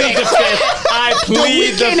coughing. I plead the fifth. I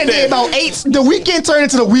plead the fifth. About 8. The weekend turned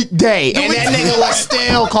into the weekday, and that nigga was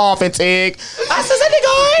still coughing. Tig. I said, that nigga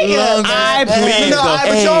alright. I plead the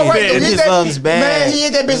but y'all right. His lungs bad. Man, he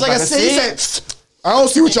hit that bitch like a C. He said, I don't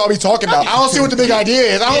see what y'all be talking about. I don't see what the big idea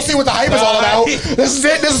is. I don't see what the hype is all about. This is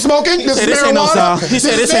it. This is smoking. This is marijuana. He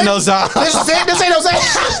said this ain't no Zah. This is it. This ain't no Zah.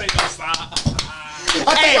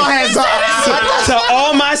 I think y'all had Zah. To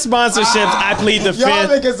all my sponsorships, I plead the Y'all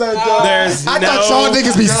fifth. niggas are dumb. There's I thought y'all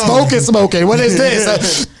niggas be smoking. What is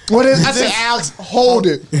this? What is? I said, Alex, hold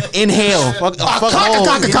it. Inhale. Fuck hold.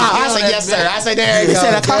 I said, yes, sir. I said, there you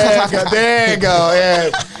go. There you go.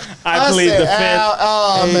 Yeah. I plead the fifth.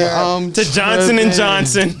 Oh man. To Johnson and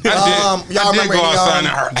Johnson. I did go outside and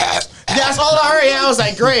hurt. That's all I heard. Yeah, I was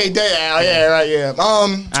like, great day, Al. Yeah, right. Yeah.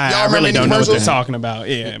 I really don't know what they're talking about.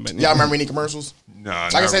 Yeah, but y'all remember any commercials? No,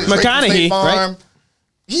 like I said, McConaughey, right?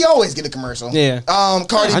 He always get a commercial. Yeah.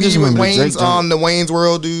 Cardi B with Wayne's the Wayne's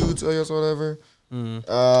World dudes, or whatever. Any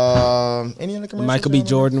other commercials? Michael B.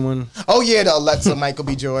 Jordan one. Oh yeah, the Alexa Michael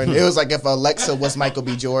B. Jordan. It was like if Alexa was Michael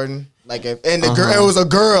B. Jordan. Like if and the girl, it was a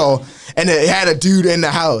girl, and it had a dude in the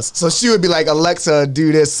house. So she would be like, Alexa,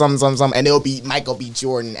 do this, some, and it'll be Michael B.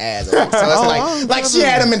 Jordan as. So it's like she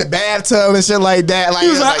had him in the bathtub and shit like that. Like, he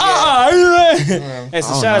was like, Hey,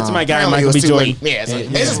 so shout out to my guy Michael B. Jordan. Yeah, it's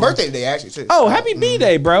his birthday today actually too. Oh, happy B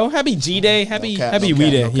Day, bro. Happy G Day. Happy We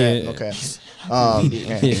Day. Yeah. Okay.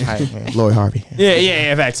 Lloyd Harvey.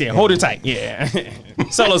 Yeah, facts. Yeah, hold it tight. Yeah,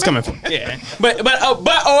 Solo's coming for. Yeah, but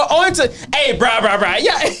on to bro.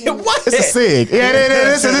 Yeah, what? It's a cig. Yeah,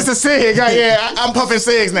 this is a cig. Yeah, I'm puffing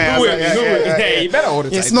cigs now. Hey, you better hold it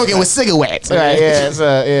tight. You're smoking with cigarettes. Right?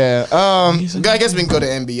 Yeah. I guess we can go to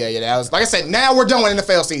NBA. Yeah, like I said, now we're done with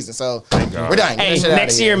NFL season, so we're done. Hey,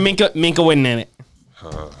 next year, Minka winning in it.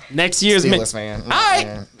 Next year's Steelers fan. All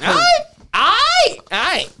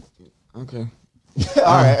right. Okay.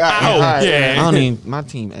 All right. Yeah. I don't even, my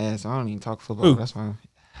team ass. I don't even talk football. That's fine.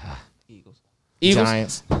 Eagles.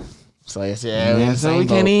 Giants. So yeah. So we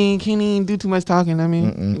can't even do too much talking. I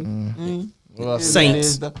mean,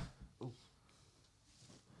 Saints.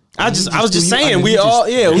 I was just saying we all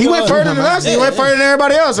he went further than us. He went further than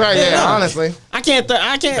everybody else, right? Yeah, honestly. I can't.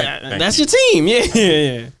 That's your team.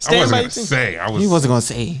 Yeah. I wasn't gonna say. He wasn't gonna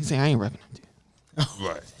say. He said I ain't repping them.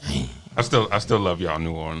 Right. I still love y'all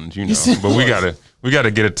New Orleans, you know, but we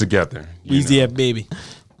gotta get it together. Easy up, baby.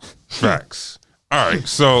 Facts. All right,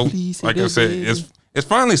 so like I said, it's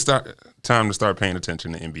finally time to start paying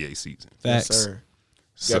attention to NBA season. Facts. Yes,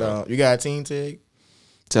 sir. You got a team, Tig?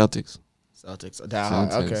 Celtics.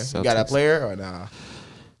 Okay. You got a player or nah?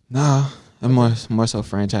 Nah, I'm more so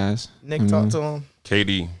franchise. Nick, talk to him.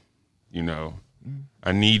 Katie, you know,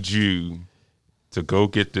 I need you to go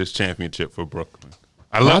get this championship for Brooklyn.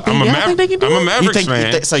 I'm a Mavericks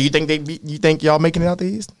fan. So you think y'all making it out the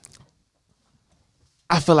East?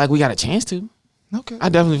 I feel like we got a chance to. Okay. I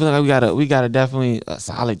definitely feel like we got a definitely a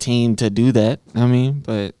solid team to do that. I mean,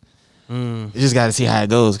 but you just got to see how it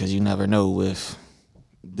goes because you never know with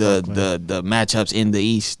the matchups in the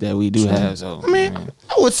East that we do have. So I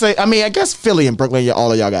would say, I guess Philly and Brooklyn,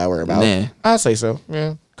 all of y'all got to worry about. Yeah. I'd say so.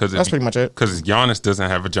 Yeah. That's pretty much it. Because Giannis doesn't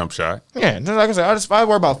have a jump shot. Yeah, like I said, I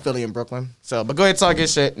worry about Philly and Brooklyn. So, but go ahead and talk your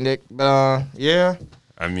shit, Nick. But yeah.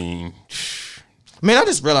 I mean, I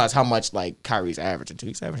just realized how much like Kyrie's averaging too.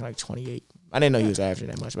 He's averaging like 28. I didn't know he was averaging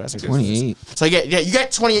that much, but that's 28. So you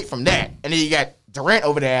got 28 from that, and then you got Durant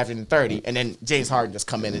over there averaging 30, and then James Harden just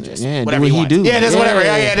come in and just whatever he wants. Yeah, that's whatever.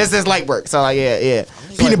 Yeah, this is light work. So like, yeah.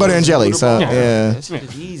 Peanut butter and jelly. So yeah, that's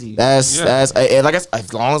easy. That's like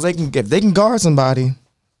as long as if they can guard somebody.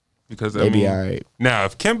 Because they'd be all right. Now,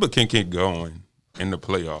 if Kemba can get going in the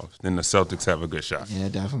playoffs, then the Celtics have a good shot. Yeah,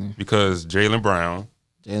 definitely. Because Jaylen Brown,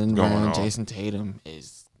 Jason Tatum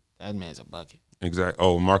that man's a bucket. Exactly.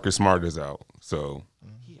 Oh, Marcus Smart is out. So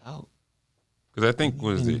he out. Because I think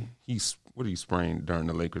what he sprained during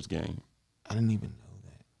the Lakers game. I didn't even know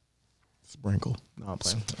that. Sprinkle. No, I'm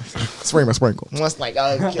playing. Sprinkle. It's like,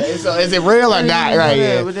 okay, so is it real or not? Right,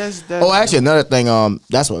 yeah. But that's actually, another thing,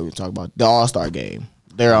 that's what we were talking about. The All-Star game.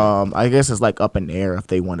 They're, I guess it's like up in the air if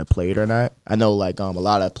they want to play it or not. I know, like, a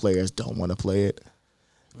lot of players don't want to play it.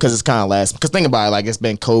 Because it's kind of last. Because think about it, like it's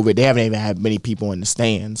been COVID. They haven't even had many people in the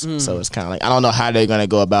stands, so it's kind of like I don't know how they're gonna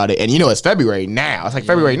go about it. And it's February now. It's like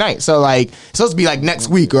February 9th. So like it's supposed to be like next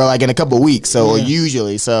week or like in a couple of weeks. So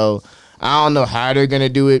usually, so I don't know how they're gonna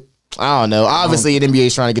do it. I don't know. Obviously, the NBA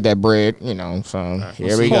is trying to get that bread. So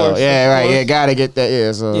here we go. Yeah, right. Yeah, gotta get that.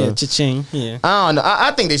 Yeah, so cha-ching. Yeah. I don't know.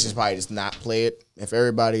 I think they should probably just not play it if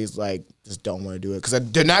everybody's like just don't want to do it because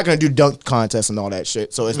they're not gonna do dunk contests and all that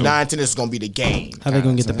shit. So it's 9-10. It's gonna be the game. How they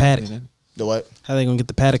gonna get the paddock? The what? How they gonna get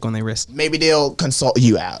the paddock on their wrist? Maybe they'll consult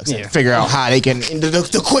you, Alex, and figure out how they can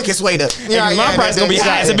the quickest way to. My price gonna be as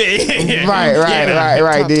high as it be.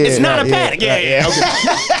 Right. It's not a paddock. Yeah. Okay.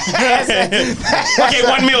 Okay,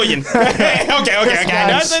 1 million. Okay.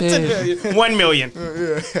 1 million.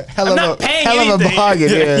 I'm not paying hell of a anything. bargain.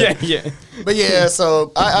 Yeah. But yeah,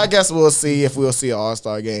 so I guess we'll see if we'll see an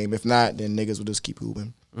All-Star game. If not, then niggas will just keep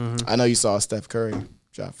hooping. I know you saw Steph Curry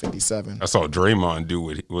drop 57. I saw Draymond do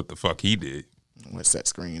what the fuck he did. With set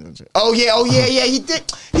screens and shit. Oh yeah, he did.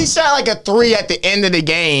 He shot like a 3 at the end of the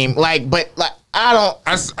game. I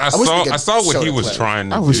saw what he was trying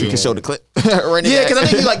to do. I wish we could show the clip. Yeah, because I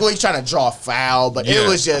think he's trying to draw a foul, but it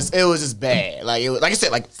was just bad. Like I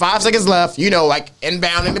said, like 5 seconds left. Like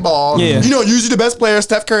inbounding the ball. Yeah. Usually the best player is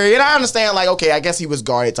Steph Curry, and I understand. Like, okay, I guess he was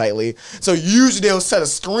guarded tightly, so usually they'll set a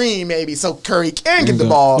screen maybe so Curry can get the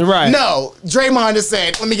ball. Right. No, Draymond just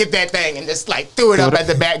said, "Let me get that thing," and just like threw it up at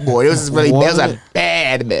the backboard. It was just it was a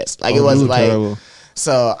bad miss. Like it was like. Terrible.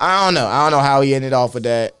 So I don't know how he ended off with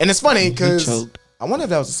that, and it's funny because I wonder if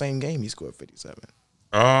that was the same game he scored 57.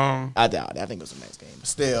 I doubt it. I think it was the next game. But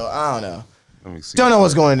still, I don't know. Let me see. Don't know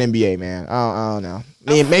what's going on in the NBA, man. I don't know.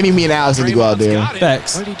 Maybe me and Alex need to go out there.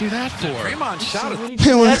 Facts. What did he do that for? Draymond shot it.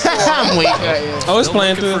 I'm weak. Oh, it's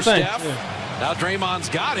playing through the thing. Now Draymond's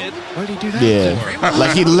got it. What did he do that Yeah.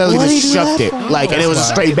 Like he literally just shucked it. Like, and it was a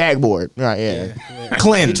straight backboard. Right, yeah.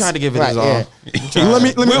 Cleanse. He tried to give it his all. Let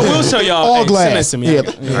me We'll show y'all. all Hey, glass. send it to me.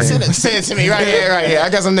 Yeah. Send it to me. Right here. I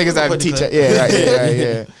got some niggas that have to teach it. Yeah, right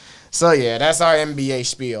here. So, yeah, that's our NBA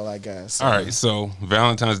spiel, I guess. All right, so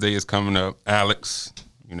Valentine's Day is coming up. Alex,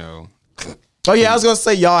 Oh, yeah, I was going to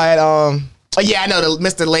say y'all had, oh, yeah, I know, the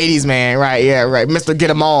Mr. Ladies Man. Right, yeah, right. Mr. Get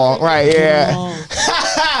 'em All. Right, yeah.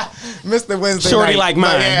 Mr. Wednesday Shorty night. like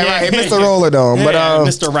mine. Yeah, right. Mr. RollerDome. But,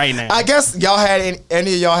 Mr. Right Now. I guess y'all had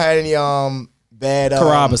any of y'all had any bad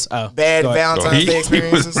Carabas. bad Go ahead. Valentine's Day he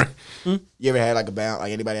experiences? was- You ever had like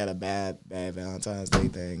anybody had a bad Valentine's Day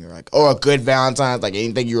thing or a good Valentine's, like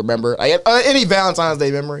anything you remember? Like any Valentine's Day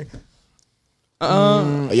memory?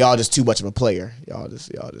 Or y'all just too much of a player. Y'all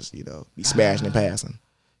just be smashing and passing.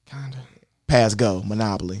 Kinda. Pass go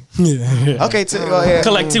Monopoly. Okay, go ahead.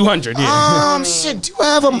 Collect 200. Yeah. Shit. Do you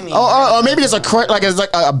have them? Or maybe it's it's like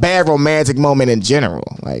a bad romantic moment in general.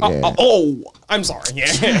 Like, I'm sorry. Yeah.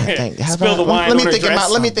 Spill the wine.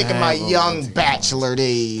 Let me think of my young bachelor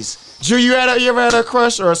days. Drew, you ever had a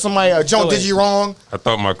crush or somebody Joan did you wrong? I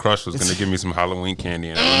thought my crush was gonna give me some Halloween candy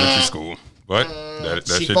in elementary school, but that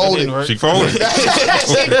She shit folded. didn't work. She folded. She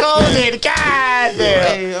folded. God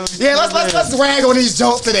damn. Yeah, let's rag on these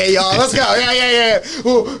jokes today, y'all. Let's go. Yeah.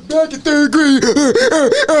 Well, back in 3rd grade,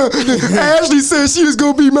 Ashley said she was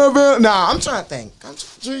gonna be my Valentine. Nah, I'm trying to think.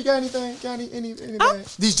 Drew, you got anything? Got any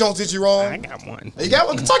these jokes did you wrong? I got one. You got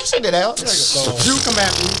one? Talk your shit to that. Drew, come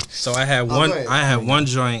at me. So I had go one. ahead. I had one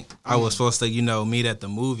joint. I was supposed to, meet at the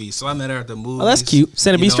movie. So I met her at the movie. Oh, that's cute.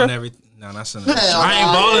 Cine Bistro? No, not Cine Bistro. I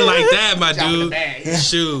ain't balling like that, my dude.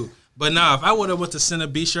 Shoot. But nah, if I would have went to Cine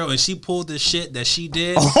Bistro and she pulled the shit that she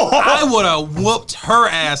did, I would have whooped her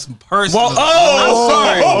ass personally. I'm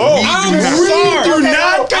sorry. We do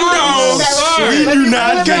not condone. We do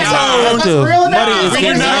not condone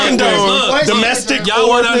domestic y'all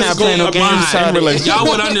would orphans understand going why. Y'all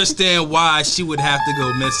would understand why she would have to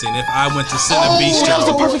go missing if I went to Cine Bistro. That was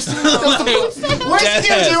the perfect scene. What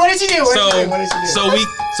did she do?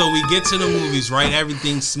 So we get to the movies, right?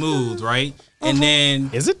 Everything's smooth, right? And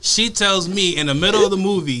then she tells me in the middle of the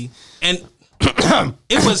movie, and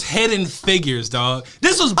it was Hidden Figures, dog.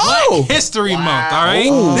 This was Black History Month, all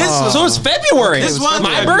right? So it's February. This was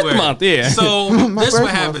my February. birth month, yeah. So this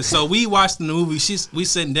what happened. So we watched the movie. We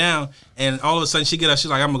sitting down, and all of a sudden she get up.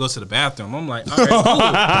 She's like, "I'm gonna go to the bathroom." I'm like, "All right, cool."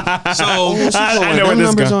 So I know where this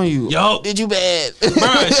numbers goes. on you. Yo, Did you bad?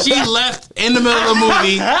 bruh, she left in the middle of the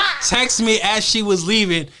movie. Text me as she was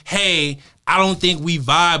leaving. Hey, I don't think we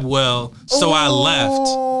vibe well, so I left.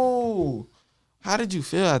 Oh. How did you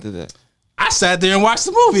feel after that? I sat there and watched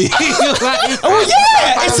the movie.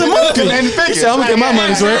 It's a movie. I'm gonna get my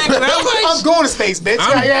money's worth. I'm I'm going to space, bitch. Look,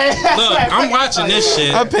 I'm watching this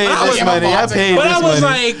shit. I paid this money. I paid But this I was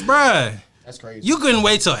money. like, bruh, That's crazy. You couldn't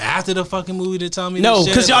wait till after the fucking movie to tell me No, this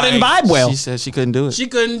shit? because y'all didn't vibe well. She said she couldn't do it. She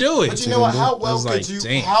couldn't do it. But you know what? How well was could like, you?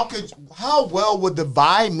 damn. How well would the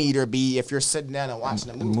vibe meter be if you're sitting down and watching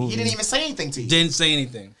a movie? He didn't even say anything to you. Didn't say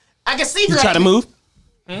anything. I can see You try to move?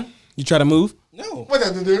 You try to move? No. What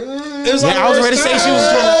that to do? It was Yeah, I was ready to say she was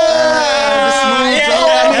trying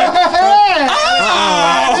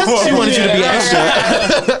to. She wanted you to be extra.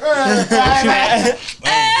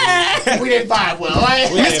 We didn't vibe well, right?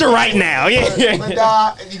 Mr. Right Now. Yeah. But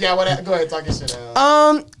you got what? Go ahead, talk your shit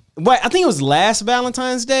out. What I think it was last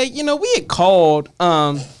Valentine's Day. You know, we had called.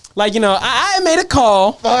 Like, you know, I made a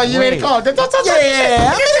call. You made a call. Don't talk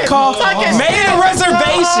Yeah, I made a call. Made a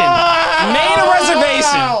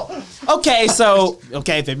reservation. Okay, so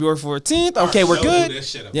February 14th. Okay, we're good.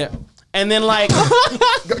 Yeah. And then like Keep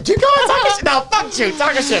going, talk your shit out. Fuck you,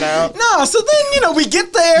 talk your shit out. no, so then, you know, we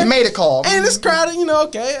get there. You made a call. And it's crowded, you know,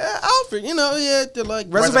 okay, Alfred, you know, yeah, they're like,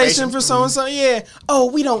 reservation for so-and-so, yeah.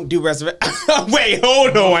 Oh, we don't do reservation. Wait,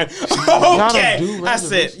 hold on. Okay. do I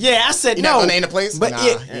said You no. not gonna name the place? But nah,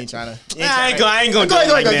 yeah. you ain't trying to. I ain't gonna Go do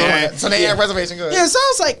it like ahead. that. So they have reservation. Go ahead. Yeah, so I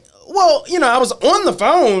was like, well, you know, I was on the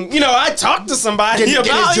phone. You know, I talked to somebody about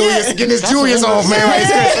Getting his Julius on, man. Right?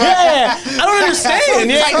 Yeah, I don't understand.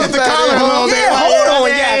 Yeah, Tighten the collar a little bit. Hold on,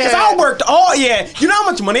 because I worked all. Yeah, you know how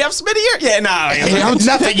much money I've spent a year? Yeah, nah,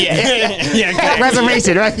 Nothing yet. yeah,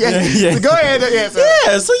 Reservation, right? Yeah. Go ahead. Yeah, so.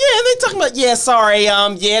 Yeah, so yeah, and they talking about sorry,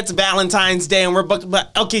 it's Valentine's Day and we're booked.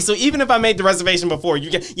 But okay, so even if I made the reservation before, you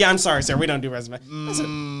get I'm sorry, sir, we don't do reservation.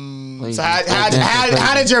 So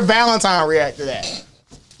how did your Valentine react to that?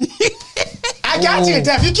 I got you,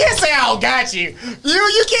 Def. You can't say I don't got you.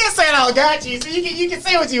 You can't say I don't got you. So you can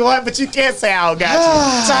say what you want, but you can't say I don't got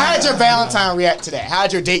you. So how did your Valentine react to that? How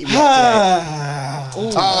did your date react to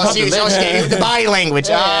that? She gave you the body language.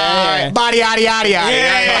 Body, yada, yada, yada.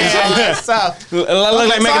 Yeah. Stuff. Look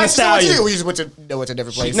like Megan Thee Stallion. We just went to a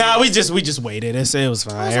different place. Nah, we just waited. It was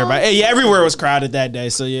fine. Everybody, everywhere was crowded that day.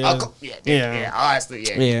 So yeah. Honestly,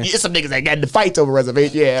 yeah. Yeah. It's some niggas that got in the fights over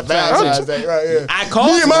reservation. Yeah, Valentine's Day, right? Yeah. I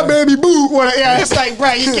called Me and my baby boo. Yeah, it's like,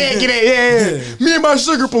 bro, you can't get it. Yeah. Me and my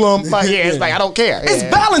sugar plum. Like, yeah, it's like I don't care. It's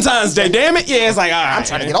Valentine's Day, damn it. Yeah, it's like, all right. I'm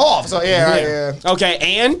trying to get off. So yeah, right, yeah. Okay,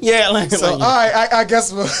 and So all right, I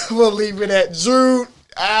guess we'll leave it at Drew.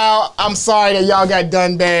 Al, I'm sorry that y'all got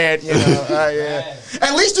done bad. You know, yeah.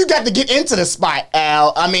 At least you got to get into the spot,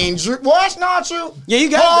 Al. I mean, Drew, what? Not true. Yeah,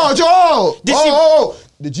 you got.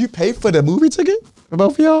 Did you pay for the movie ticket for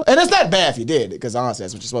both of y'all? And it's not bad if you did, because honestly,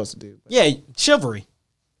 that's what you're supposed to do. Yeah, chivalry.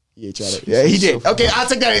 Yeah, he did. Okay, I'll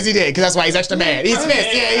take that as he did, because that's why he's extra mad. He's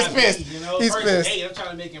pissed. Yeah, he's pissed. He's pissed. Hey, I'm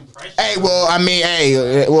trying to make impressions. Hey, well, I mean,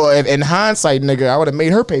 in hindsight, nigga, I would have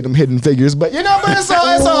made her pay them hidden figures, but you know, but it's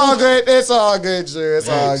all good. It's all good, Drew. It's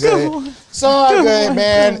all good. It's all good,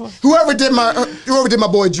 man. Whoever did my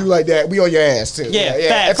boy Drew like that, we on your ass too.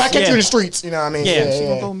 Yeah. If I catch you in the streets, you know what I mean. Yeah. She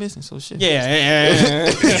gonna go missing, so shit. Yeah.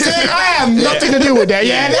 I have nothing to do with that.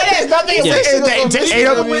 Yeah, that has nothing to do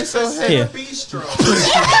with Yeah. Bistro.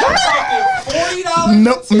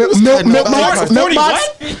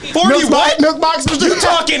 Milk box. You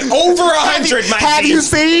talking over 100, Mike? Have you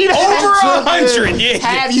seen? Over 100? Yeah.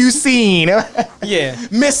 Have you seen? Yeah.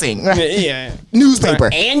 Missing. Yeah. Newspaper.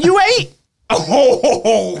 And you ate?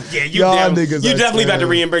 Oh, yeah. Y'all niggas You are definitely about to terrible.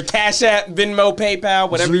 reimburse. Cash App, Venmo, PayPal,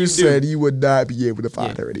 whatever Drew you do. said he would not be able to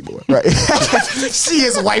find her anymore. Right? She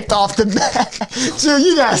is wiped off the map. Drew,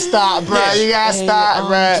 you gotta stop, bro. You gotta stop,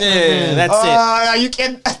 bro. Yeah, that's it. You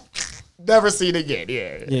can never see it again.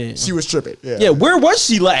 Yeah. She was tripping. Yeah, where was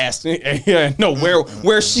she last? Yeah, no,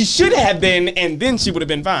 where she should have been, and then she would have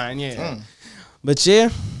been fine. Yeah, but yeah.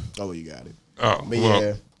 Oh, you got it. Oh, But well,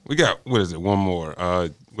 yeah. we got, what is it? One more.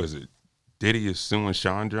 Was it Diddy is suing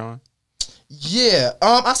Sean John? Yeah,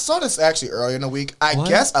 I saw this actually earlier in the week. I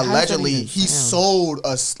guess How's that allegedly even he sound? sold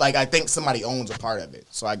us, like, I think somebody owns a part of it.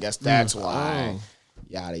 So I guess that's why.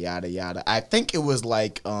 Yada, yada, yada. I think it was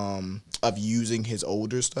like of using his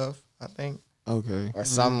older stuff, I think. Okay. Or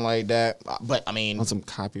something like that. But I mean, On some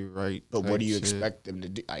copyright. but what type do you shit. expect them to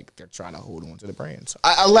do? Like, they're trying to hold on to the brand. So,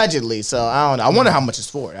 allegedly. So I don't know. I wonder how much it's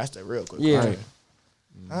for. That's the real quick. Yeah. question.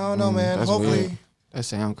 I don't know, man. That's Hopefully. weird. That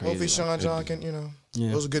sound crazy. Hopefully Sean John can,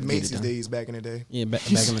 those are good Macy's days back in the day. Yeah, back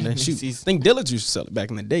in the day. Shoot, I think Dillard's used to sell it back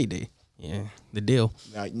in the day. Yeah, the deal.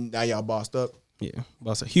 Now y'all bossed up. Yeah,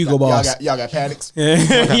 boss. Hugo Boss. Y'all got paddocks.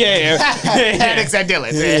 yeah. Paddocks at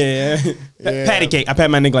Dillard's. Yeah. Patty cake. I pat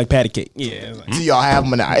my nigga like patty cake. Yeah. Do y'all have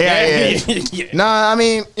them or not? Yeah. Yeah. Nah, I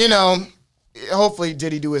mean, hopefully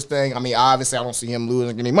Diddy do his thing. I mean, obviously I don't see him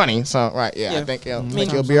losing any money. So, right, I think he'll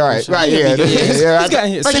be all right. Right, yeah. He's got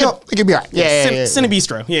his I think he'll be all right. Yeah. Cine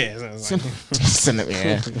Bistro. Yeah.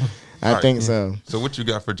 Yeah. I think so. So what you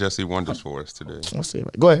got for Jesse Wonders for us today? Let's see.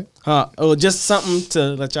 Go ahead. Just something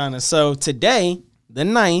to let y'all know. So today, the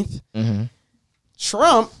 9th,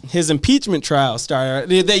 Trump, his impeachment trial started.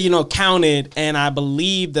 They counted, and I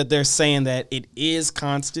believe that they're saying that it is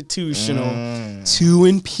constitutional to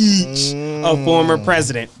impeach a former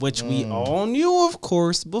president, which we all knew, of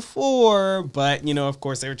course, before. But of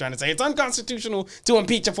course, they were trying to say it's unconstitutional to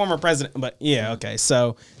impeach a former president. But yeah, okay.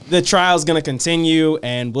 So the trial's gonna continue,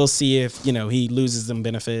 and we'll see if he loses them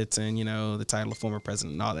benefits and the title of former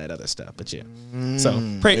president and all that other stuff. But yeah,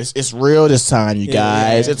 so pray. It's real this time, you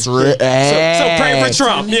guys. It's real. So pray for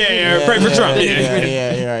Trump. Yeah, pray for Trump.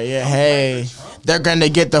 Yeah. Hey, they're gonna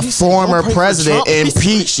get the former president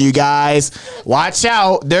impeached, you guys. Watch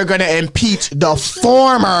out. They're gonna impeach the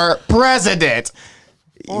former president.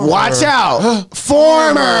 Watch out.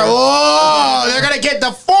 Former. Oh, they're gonna get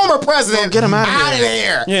the former president get him out of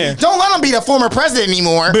there. Yeah. Don't let him be the former president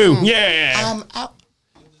anymore. Boom. Yeah. I'm out.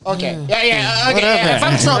 Okay. Yeah. Okay. If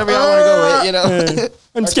I'm Trump, Wherever y'all want to go with,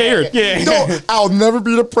 I'm scared. Yeah. No, I'll never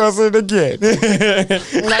be the president again. I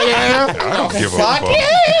don't give a fuck.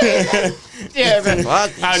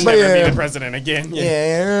 I'll never be the president again.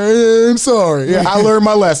 Yeah, I'm sorry. Yeah, I learned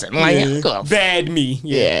my lesson. Bad me.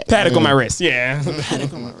 Yeah. Paddock on my wrist. Yeah.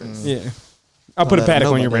 Paddock on my wrist. Yeah. I'll put a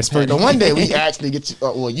paddock on your wrist for you. The one day we actually get you.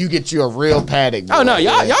 You get you a real paddock. Oh no,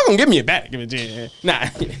 y'all gonna give me a paddock. Nah.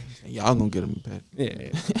 Y'all gonna get him a paddock.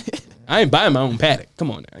 Yeah. I ain't buying my own paddock. Come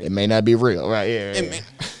on now. It may not be real, right? Yeah.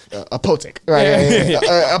 A Potek, right?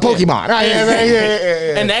 A Pokemon, right?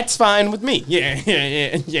 Yeah. And that's fine with me. Yeah.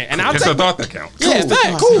 And I'll It's take a thought that counts. Yeah,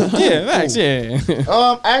 thanks. Cool. Yeah, thanks. Yeah.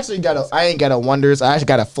 I actually I ain't got a Wonders. I actually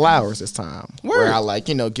got a Flowers this time. Word. Where I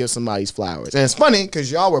give somebody's flowers. And it's funny because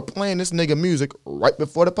y'all were playing this nigga music right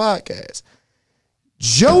before the podcast.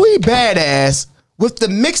 Joey Badass with the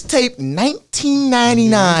mixtape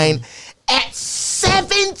 1999 at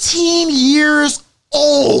 17 years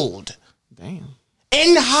old. Damn.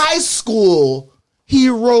 In high school, he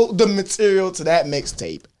wrote the material to that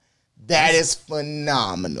mixtape. That is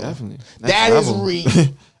phenomenal. Definitely. That is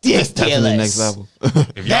ridiculous. Definitely next level.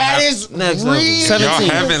 That is next level. If y'all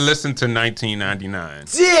haven't listened to 1999,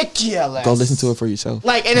 ridiculous. Go listen to it for yourself.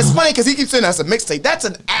 And it's funny because he keeps saying that's a mixtape. That's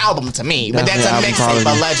an album to me, but that's a mixtape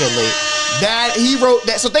allegedly. That he wrote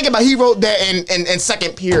that. So think about he wrote that in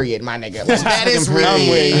second period, my nigga. That is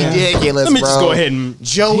really ridiculous. Let me bro. just go ahead and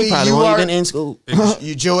Joey, Probably you won't are even in school.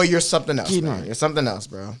 Joey, you're something else. Keep Man. on. You're something else,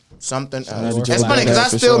 bro. Something else. out to It's Joey funny because I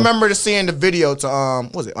Badass for still sure. remember seeing the video to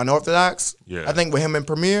what was it Unorthodox? Yeah. I think with him and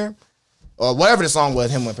Premiere. Or whatever the song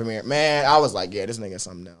was, him with Premiere. Man, I was like, yeah, this nigga's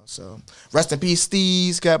something else. So rest in peace,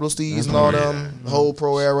 Steez, Capital Steez, and all them. The whole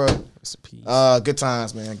pro era. Good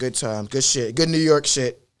times, man. Good times. Good shit. Good New York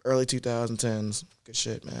shit. Early 2010s. Good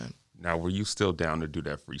shit, man. now were you still down to do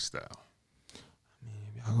that freestyle?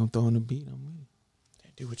 Y'all gonna throw in the beat on me.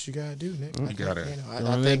 Do what you gotta do, Nick. You gotta.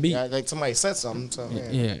 I think somebody said something. So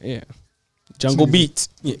Yeah. Jungle Beats.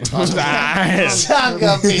 Yeah.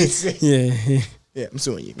 Jungle Beats. Yeah. Yeah, I'm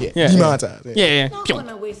suing you. Yeah, Yeah. demonetized. Yeah. Not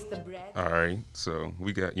gonna waste the bread. All right, so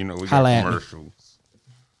we got we got Holla at me. commercials.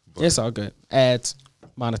 It's all good. Ads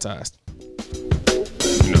monetized.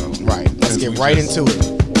 Right. Let's get right into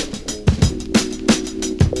it.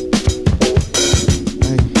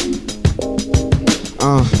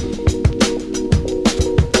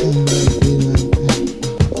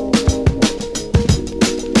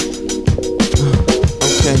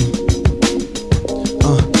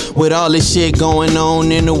 With all this shit going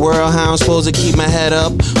on in the world, how I'm supposed to keep my head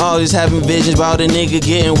up? Always having visions about a nigga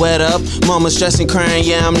getting wet up. Mama stressing, crying,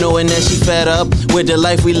 yeah, I'm knowing that she fed up with the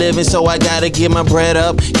life we living, so I gotta get my bread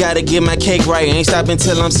up. Gotta get my cake right, ain't stopping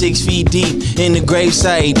till I'm 6 feet deep in the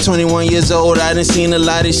gravesite. 21 years old, I done seen a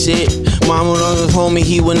lot of shit. Mama told me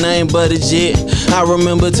he was nothing but a jit. I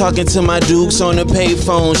remember talking to my dukes on the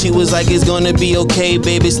payphone. She was like, it's gonna be okay,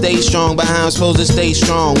 baby, stay strong. But how I'm supposed to stay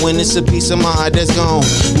strong when it's a piece of my heart that's gone?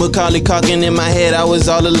 Macaulay Culkin in my head, I was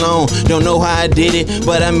all alone. Don't know how I did it,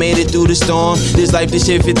 but I made it through the storm. This life, this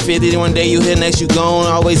shit 50-50. One day you here, next you gone.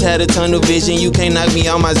 Always had a tunnel vision, you can't knock me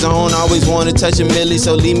out my zone. Always wanna touch a milli,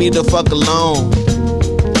 so leave me the fuck alone.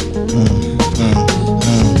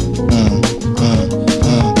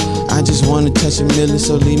 I just wanna touch a milli,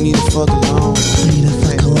 so leave me the fuck alone. Leave me the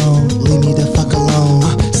fuck alone. Leave me the fuck alone.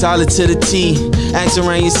 Solid to the T. Ask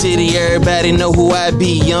around your city, everybody know who I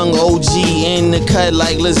be. Young OG in the cut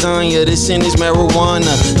like lasagna. This sin is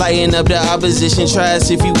marijuana. Lighting up the opposition, try us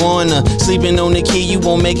if you wanna. Sleeping on the key, you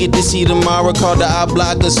won't make it to see tomorrow. Called the I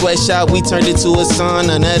block a sweatshop, we turned it to a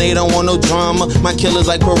sauna. Now they don't want no drama. My killers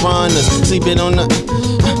like piranhas. Sleeping on the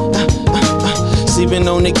Sleeping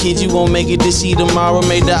on the kids, you won't make it to see tomorrow.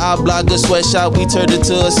 Made the eye block a sweatshop, we turned it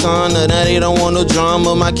to a sauna. Now they don't want no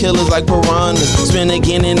drama, my killers like piranhas. Spin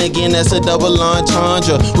again and again, that's a double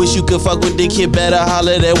entendre. Wish you could fuck with the kid, better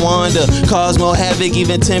holler at Wanda. Cause more havoc,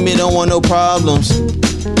 even Timmy don't want no problems.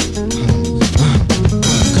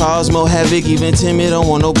 Cause more havoc, even Timmy don't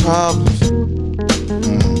want no problems.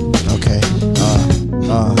 Okay.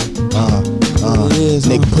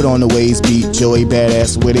 Nick put on the waves beat, Joey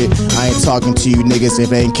badass with it. I ain't talking to you niggas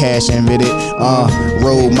if ain't cashing with it.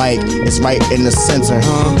 Roll mic, it's right in the center.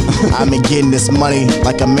 I've been getting this money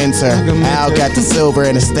like a mentor. Al got the silver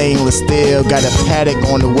and the stainless steel. Got a paddock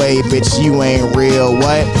on the way, bitch, you ain't real.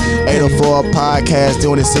 What? 804 podcast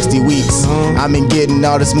doing it 60 weeks. I've been getting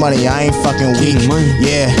all this money, I ain't fucking weak.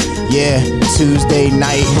 Yeah, Tuesday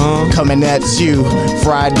night, coming at you,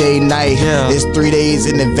 Friday night. It's 3 days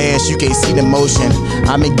in advance, you can't see the motion.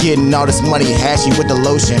 I've been getting all this money, hashy with the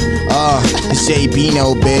lotion. It's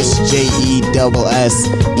J-Bino, bitch,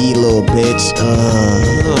 J-E-S-S-E, little bitch.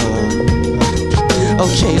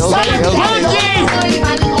 Okay.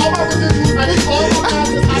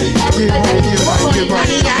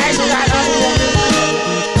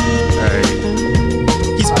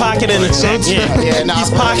 He's pocketing the check. He's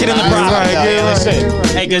pocketing the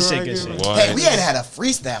profit. Hey, good shit. Hey, we ain't had a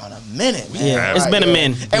freestyle in a minute, man. Yeah, it's been a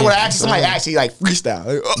minute. Hey, when somebody actually like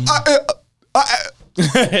freestyle.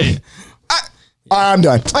 I'm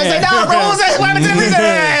done. I say, no, bro, what happened to me?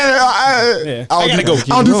 I gotta go.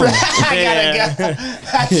 I'll do I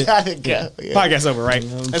gotta go. Yeah. Podcast over, right?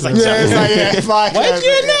 It's like, What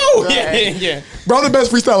you know? Yeah. Bro, I'm the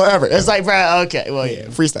best freestyler ever. It's like, bro, okay, well, yeah,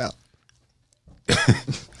 freestyle.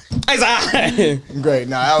 Great.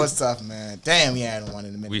 No, that was tough, man. Damn, we hadn't one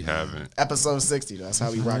in a minute. We haven't. Episode 60, though. That's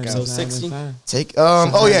how we rock out. Episode 60. Take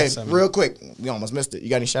oh yeah, real quick. We almost missed it. You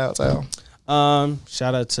got any shout outs, Al?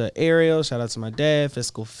 Shout out to Ariel. Shout out to my dad,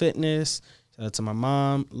 Physical Fitness. Shout out to my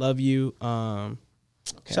mom. Love you.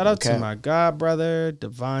 Shout out to my god brother,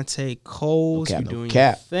 Devontae Coles. You doing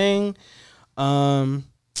your thing.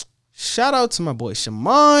 Shout out to my boy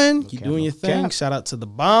Shaman. You doing your thing. Shout out to the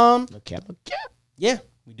bomb. Yeah,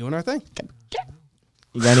 we doing our thing.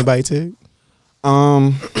 You got anybody too?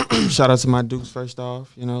 Shout out to my Dukes first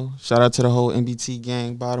off, you know. Shout out to the whole MBT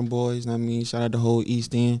gang, Bottom Boys, know what I mean? Shout out the whole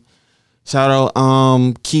East End. Shout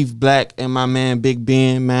out Keith Black and my man Big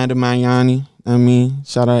Ben, Manda Mayani. I mean,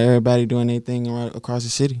 shout out everybody doing their thing right across the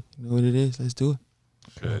city. You know what it is. Let's do it.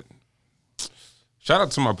 Good. Shout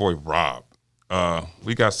out to my boy Rob.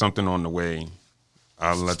 We got something on the way.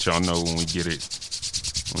 I'll let y'all know when we get it.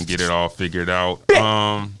 When we get it all figured out.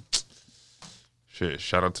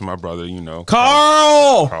 Shout out to my brother, you know.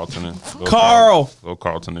 Carl! Little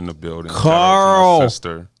Carlton in the building. Carl! Shout out to my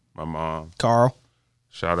sister, my mom. Carl.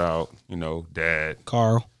 Shout out, you know, Dad.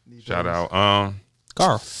 Carl. Shout out,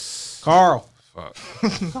 Carl. Fuck.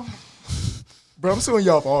 Bro, I'm suing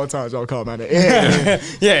y'all for all the times y'all call my name.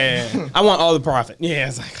 Yeah. I want all the profit. Yeah,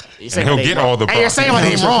 it's like And he'll get all the Hey, you're saying my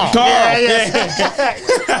name wrong.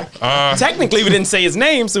 Carl. Technically, we didn't say his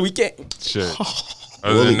name, so we can't. Shit.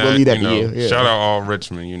 Other than we'll leave that you to know, you. Yeah. Shout out all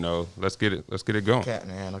Richmond, you know. Let's get it going. Cat,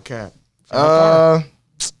 man, no cap.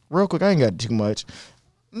 Real quick, I ain't got too much.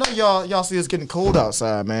 No, y'all see it's getting cold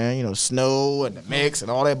outside, man. You know, snow and the mix and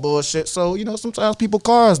all that bullshit. So, you know, sometimes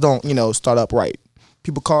cars don't, you know, start up right.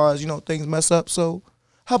 Cars, you know, things mess up. So,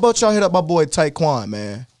 how about y'all hit up my boy Taekwon,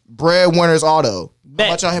 man? Breadwinners Auto. How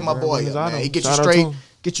about y'all hit my boy up, man? He get you straight.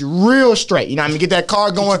 Get you real straight. You know what I mean? Get that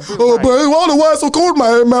car going. Oh, bro, I wonder why it's so cold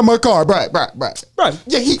in my car. Bro.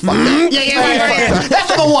 Yeah, he fucked up. Yeah. That's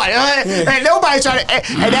number one. And nobody trying to.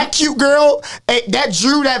 And that cute girl, that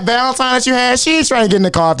Drew, that Valentine that you had, she ain't trying to get in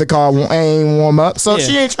the car if the car ain't warm up. So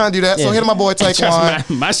she ain't trying to do that. So hit my boy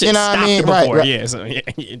Taekwon. My shit you know what I mean? before. Right. Yeah, so yeah.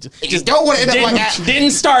 Just don't want to end up like that.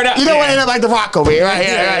 Didn't start up. You don't want to end up like the Rock over here. Right?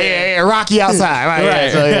 Yeah. Rocky outside.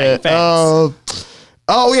 Right. So, yeah.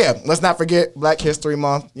 Oh yeah, let's not forget Black History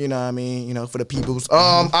Month. You know what I mean? You know, for the peoples.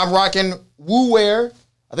 I'm rocking Wu Wear.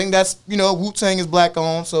 I think that's, you know, Wu-Tang is black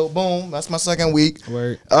on. So boom, that's my second week.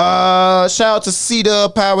 Word. Shout out to Cedar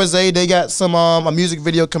Powers A. They got some a music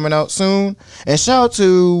video coming out soon. And shout out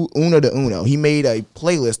to Uno de Uno. He made a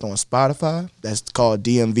playlist on Spotify that's called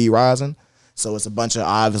DMV Rising. So it's a bunch of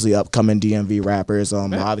obviously upcoming DMV rappers.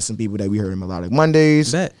 Obviously some people that we heard in Melodic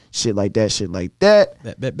Mondays. Bet. Shit like that.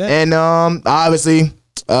 Bet. And obviously,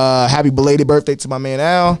 happy belated birthday to my man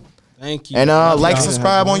Al. Thank you. And like and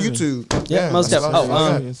subscribe on YouTube. Yeah, most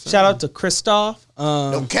definitely. Shout out to Christoph.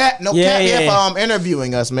 No cap for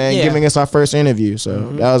interviewing us, man. Giving us our first interview.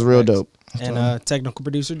 So that was real dope. And technical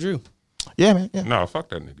producer Drew. Yeah, man. Yeah. No, fuck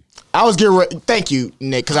that nigga. I was getting thank you,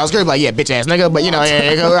 Nick, because I was going to be like, yeah, bitch ass nigga, but you know,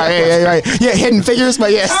 yeah, hidden figures,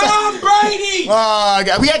 but yeah. Tom Brady. Oh,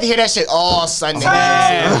 God, we had to hear that shit all Sunday.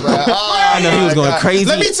 I know he was going crazy.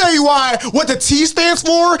 Let me tell you why. What the T stands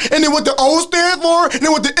for, and then what the O stands for, and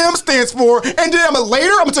then what the M stands for, and then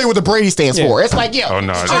later I'm gonna tell you what the Brady stands for. It's like, Oh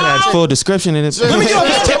no. That's full description in it. Let me get on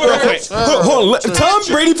this tip real quick. Hold on. Tom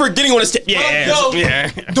Brady for getting on his tip. Yeah.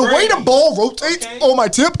 The way the ball rotates on my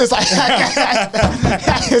tip is like,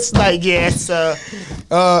 it's like, yeah, so,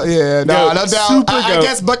 no doubt. I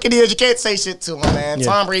guess Buccaneers, you can't say shit to him, man. Yeah.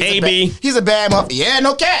 Tom Brady's AB. he's a bad motherfucker. Yeah,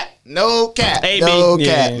 no cap. AB. No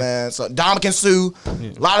cap, Yeah. man. So Dominican Sue, a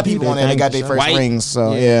lot of people on there, they got their first White. rings.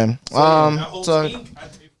 So yeah. That whole So team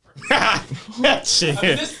got their first. Shit. I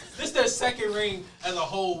mean, this their second ring as a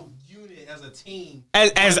whole unit, as a team.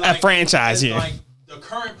 As But, a franchise, as, yeah. Like the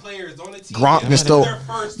current players on the team. Gronk this is stole. their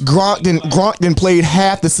first Gronk done played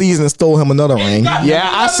half the season and stole him another ring. got Yeah,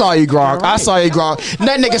 I saw you, Gronk. I saw you, Gronk.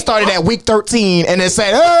 That nigga started at week 13 and then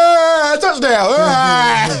said, touchdown,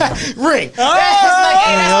 ring.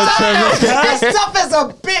 That stuff is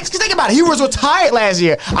a bitch. Cause think about it, he was retired last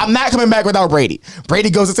year. I'm not coming back without Brady. Brady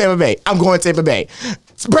goes to Tampa Bay. I'm going to Tampa Bay.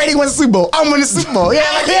 Brady wins the Super Bowl. I'm winning the Super Bowl. Yeah,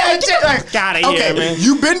 Got it, okay, yeah, man.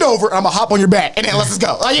 you bend over, I'm gonna hop on your back, and then let's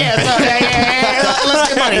go. Oh yeah, so, let's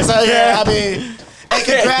get money. So yeah, I mean, hey,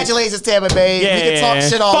 congratulations, Tampa Bay. We can talk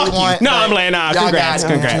shit all Fuck we you. want. No, but I'm laying out. y'all Congrats,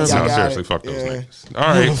 got it. congrats. Y'all No, got seriously, it. fuck those niggas. All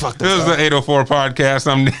right, this is the 804 podcast.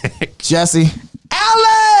 I'm Nick. Jesse.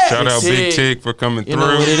 Alex! Shout out Big Tig. Tig for coming You through.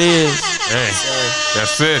 know what it is. Hey,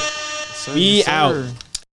 that's it. Be out.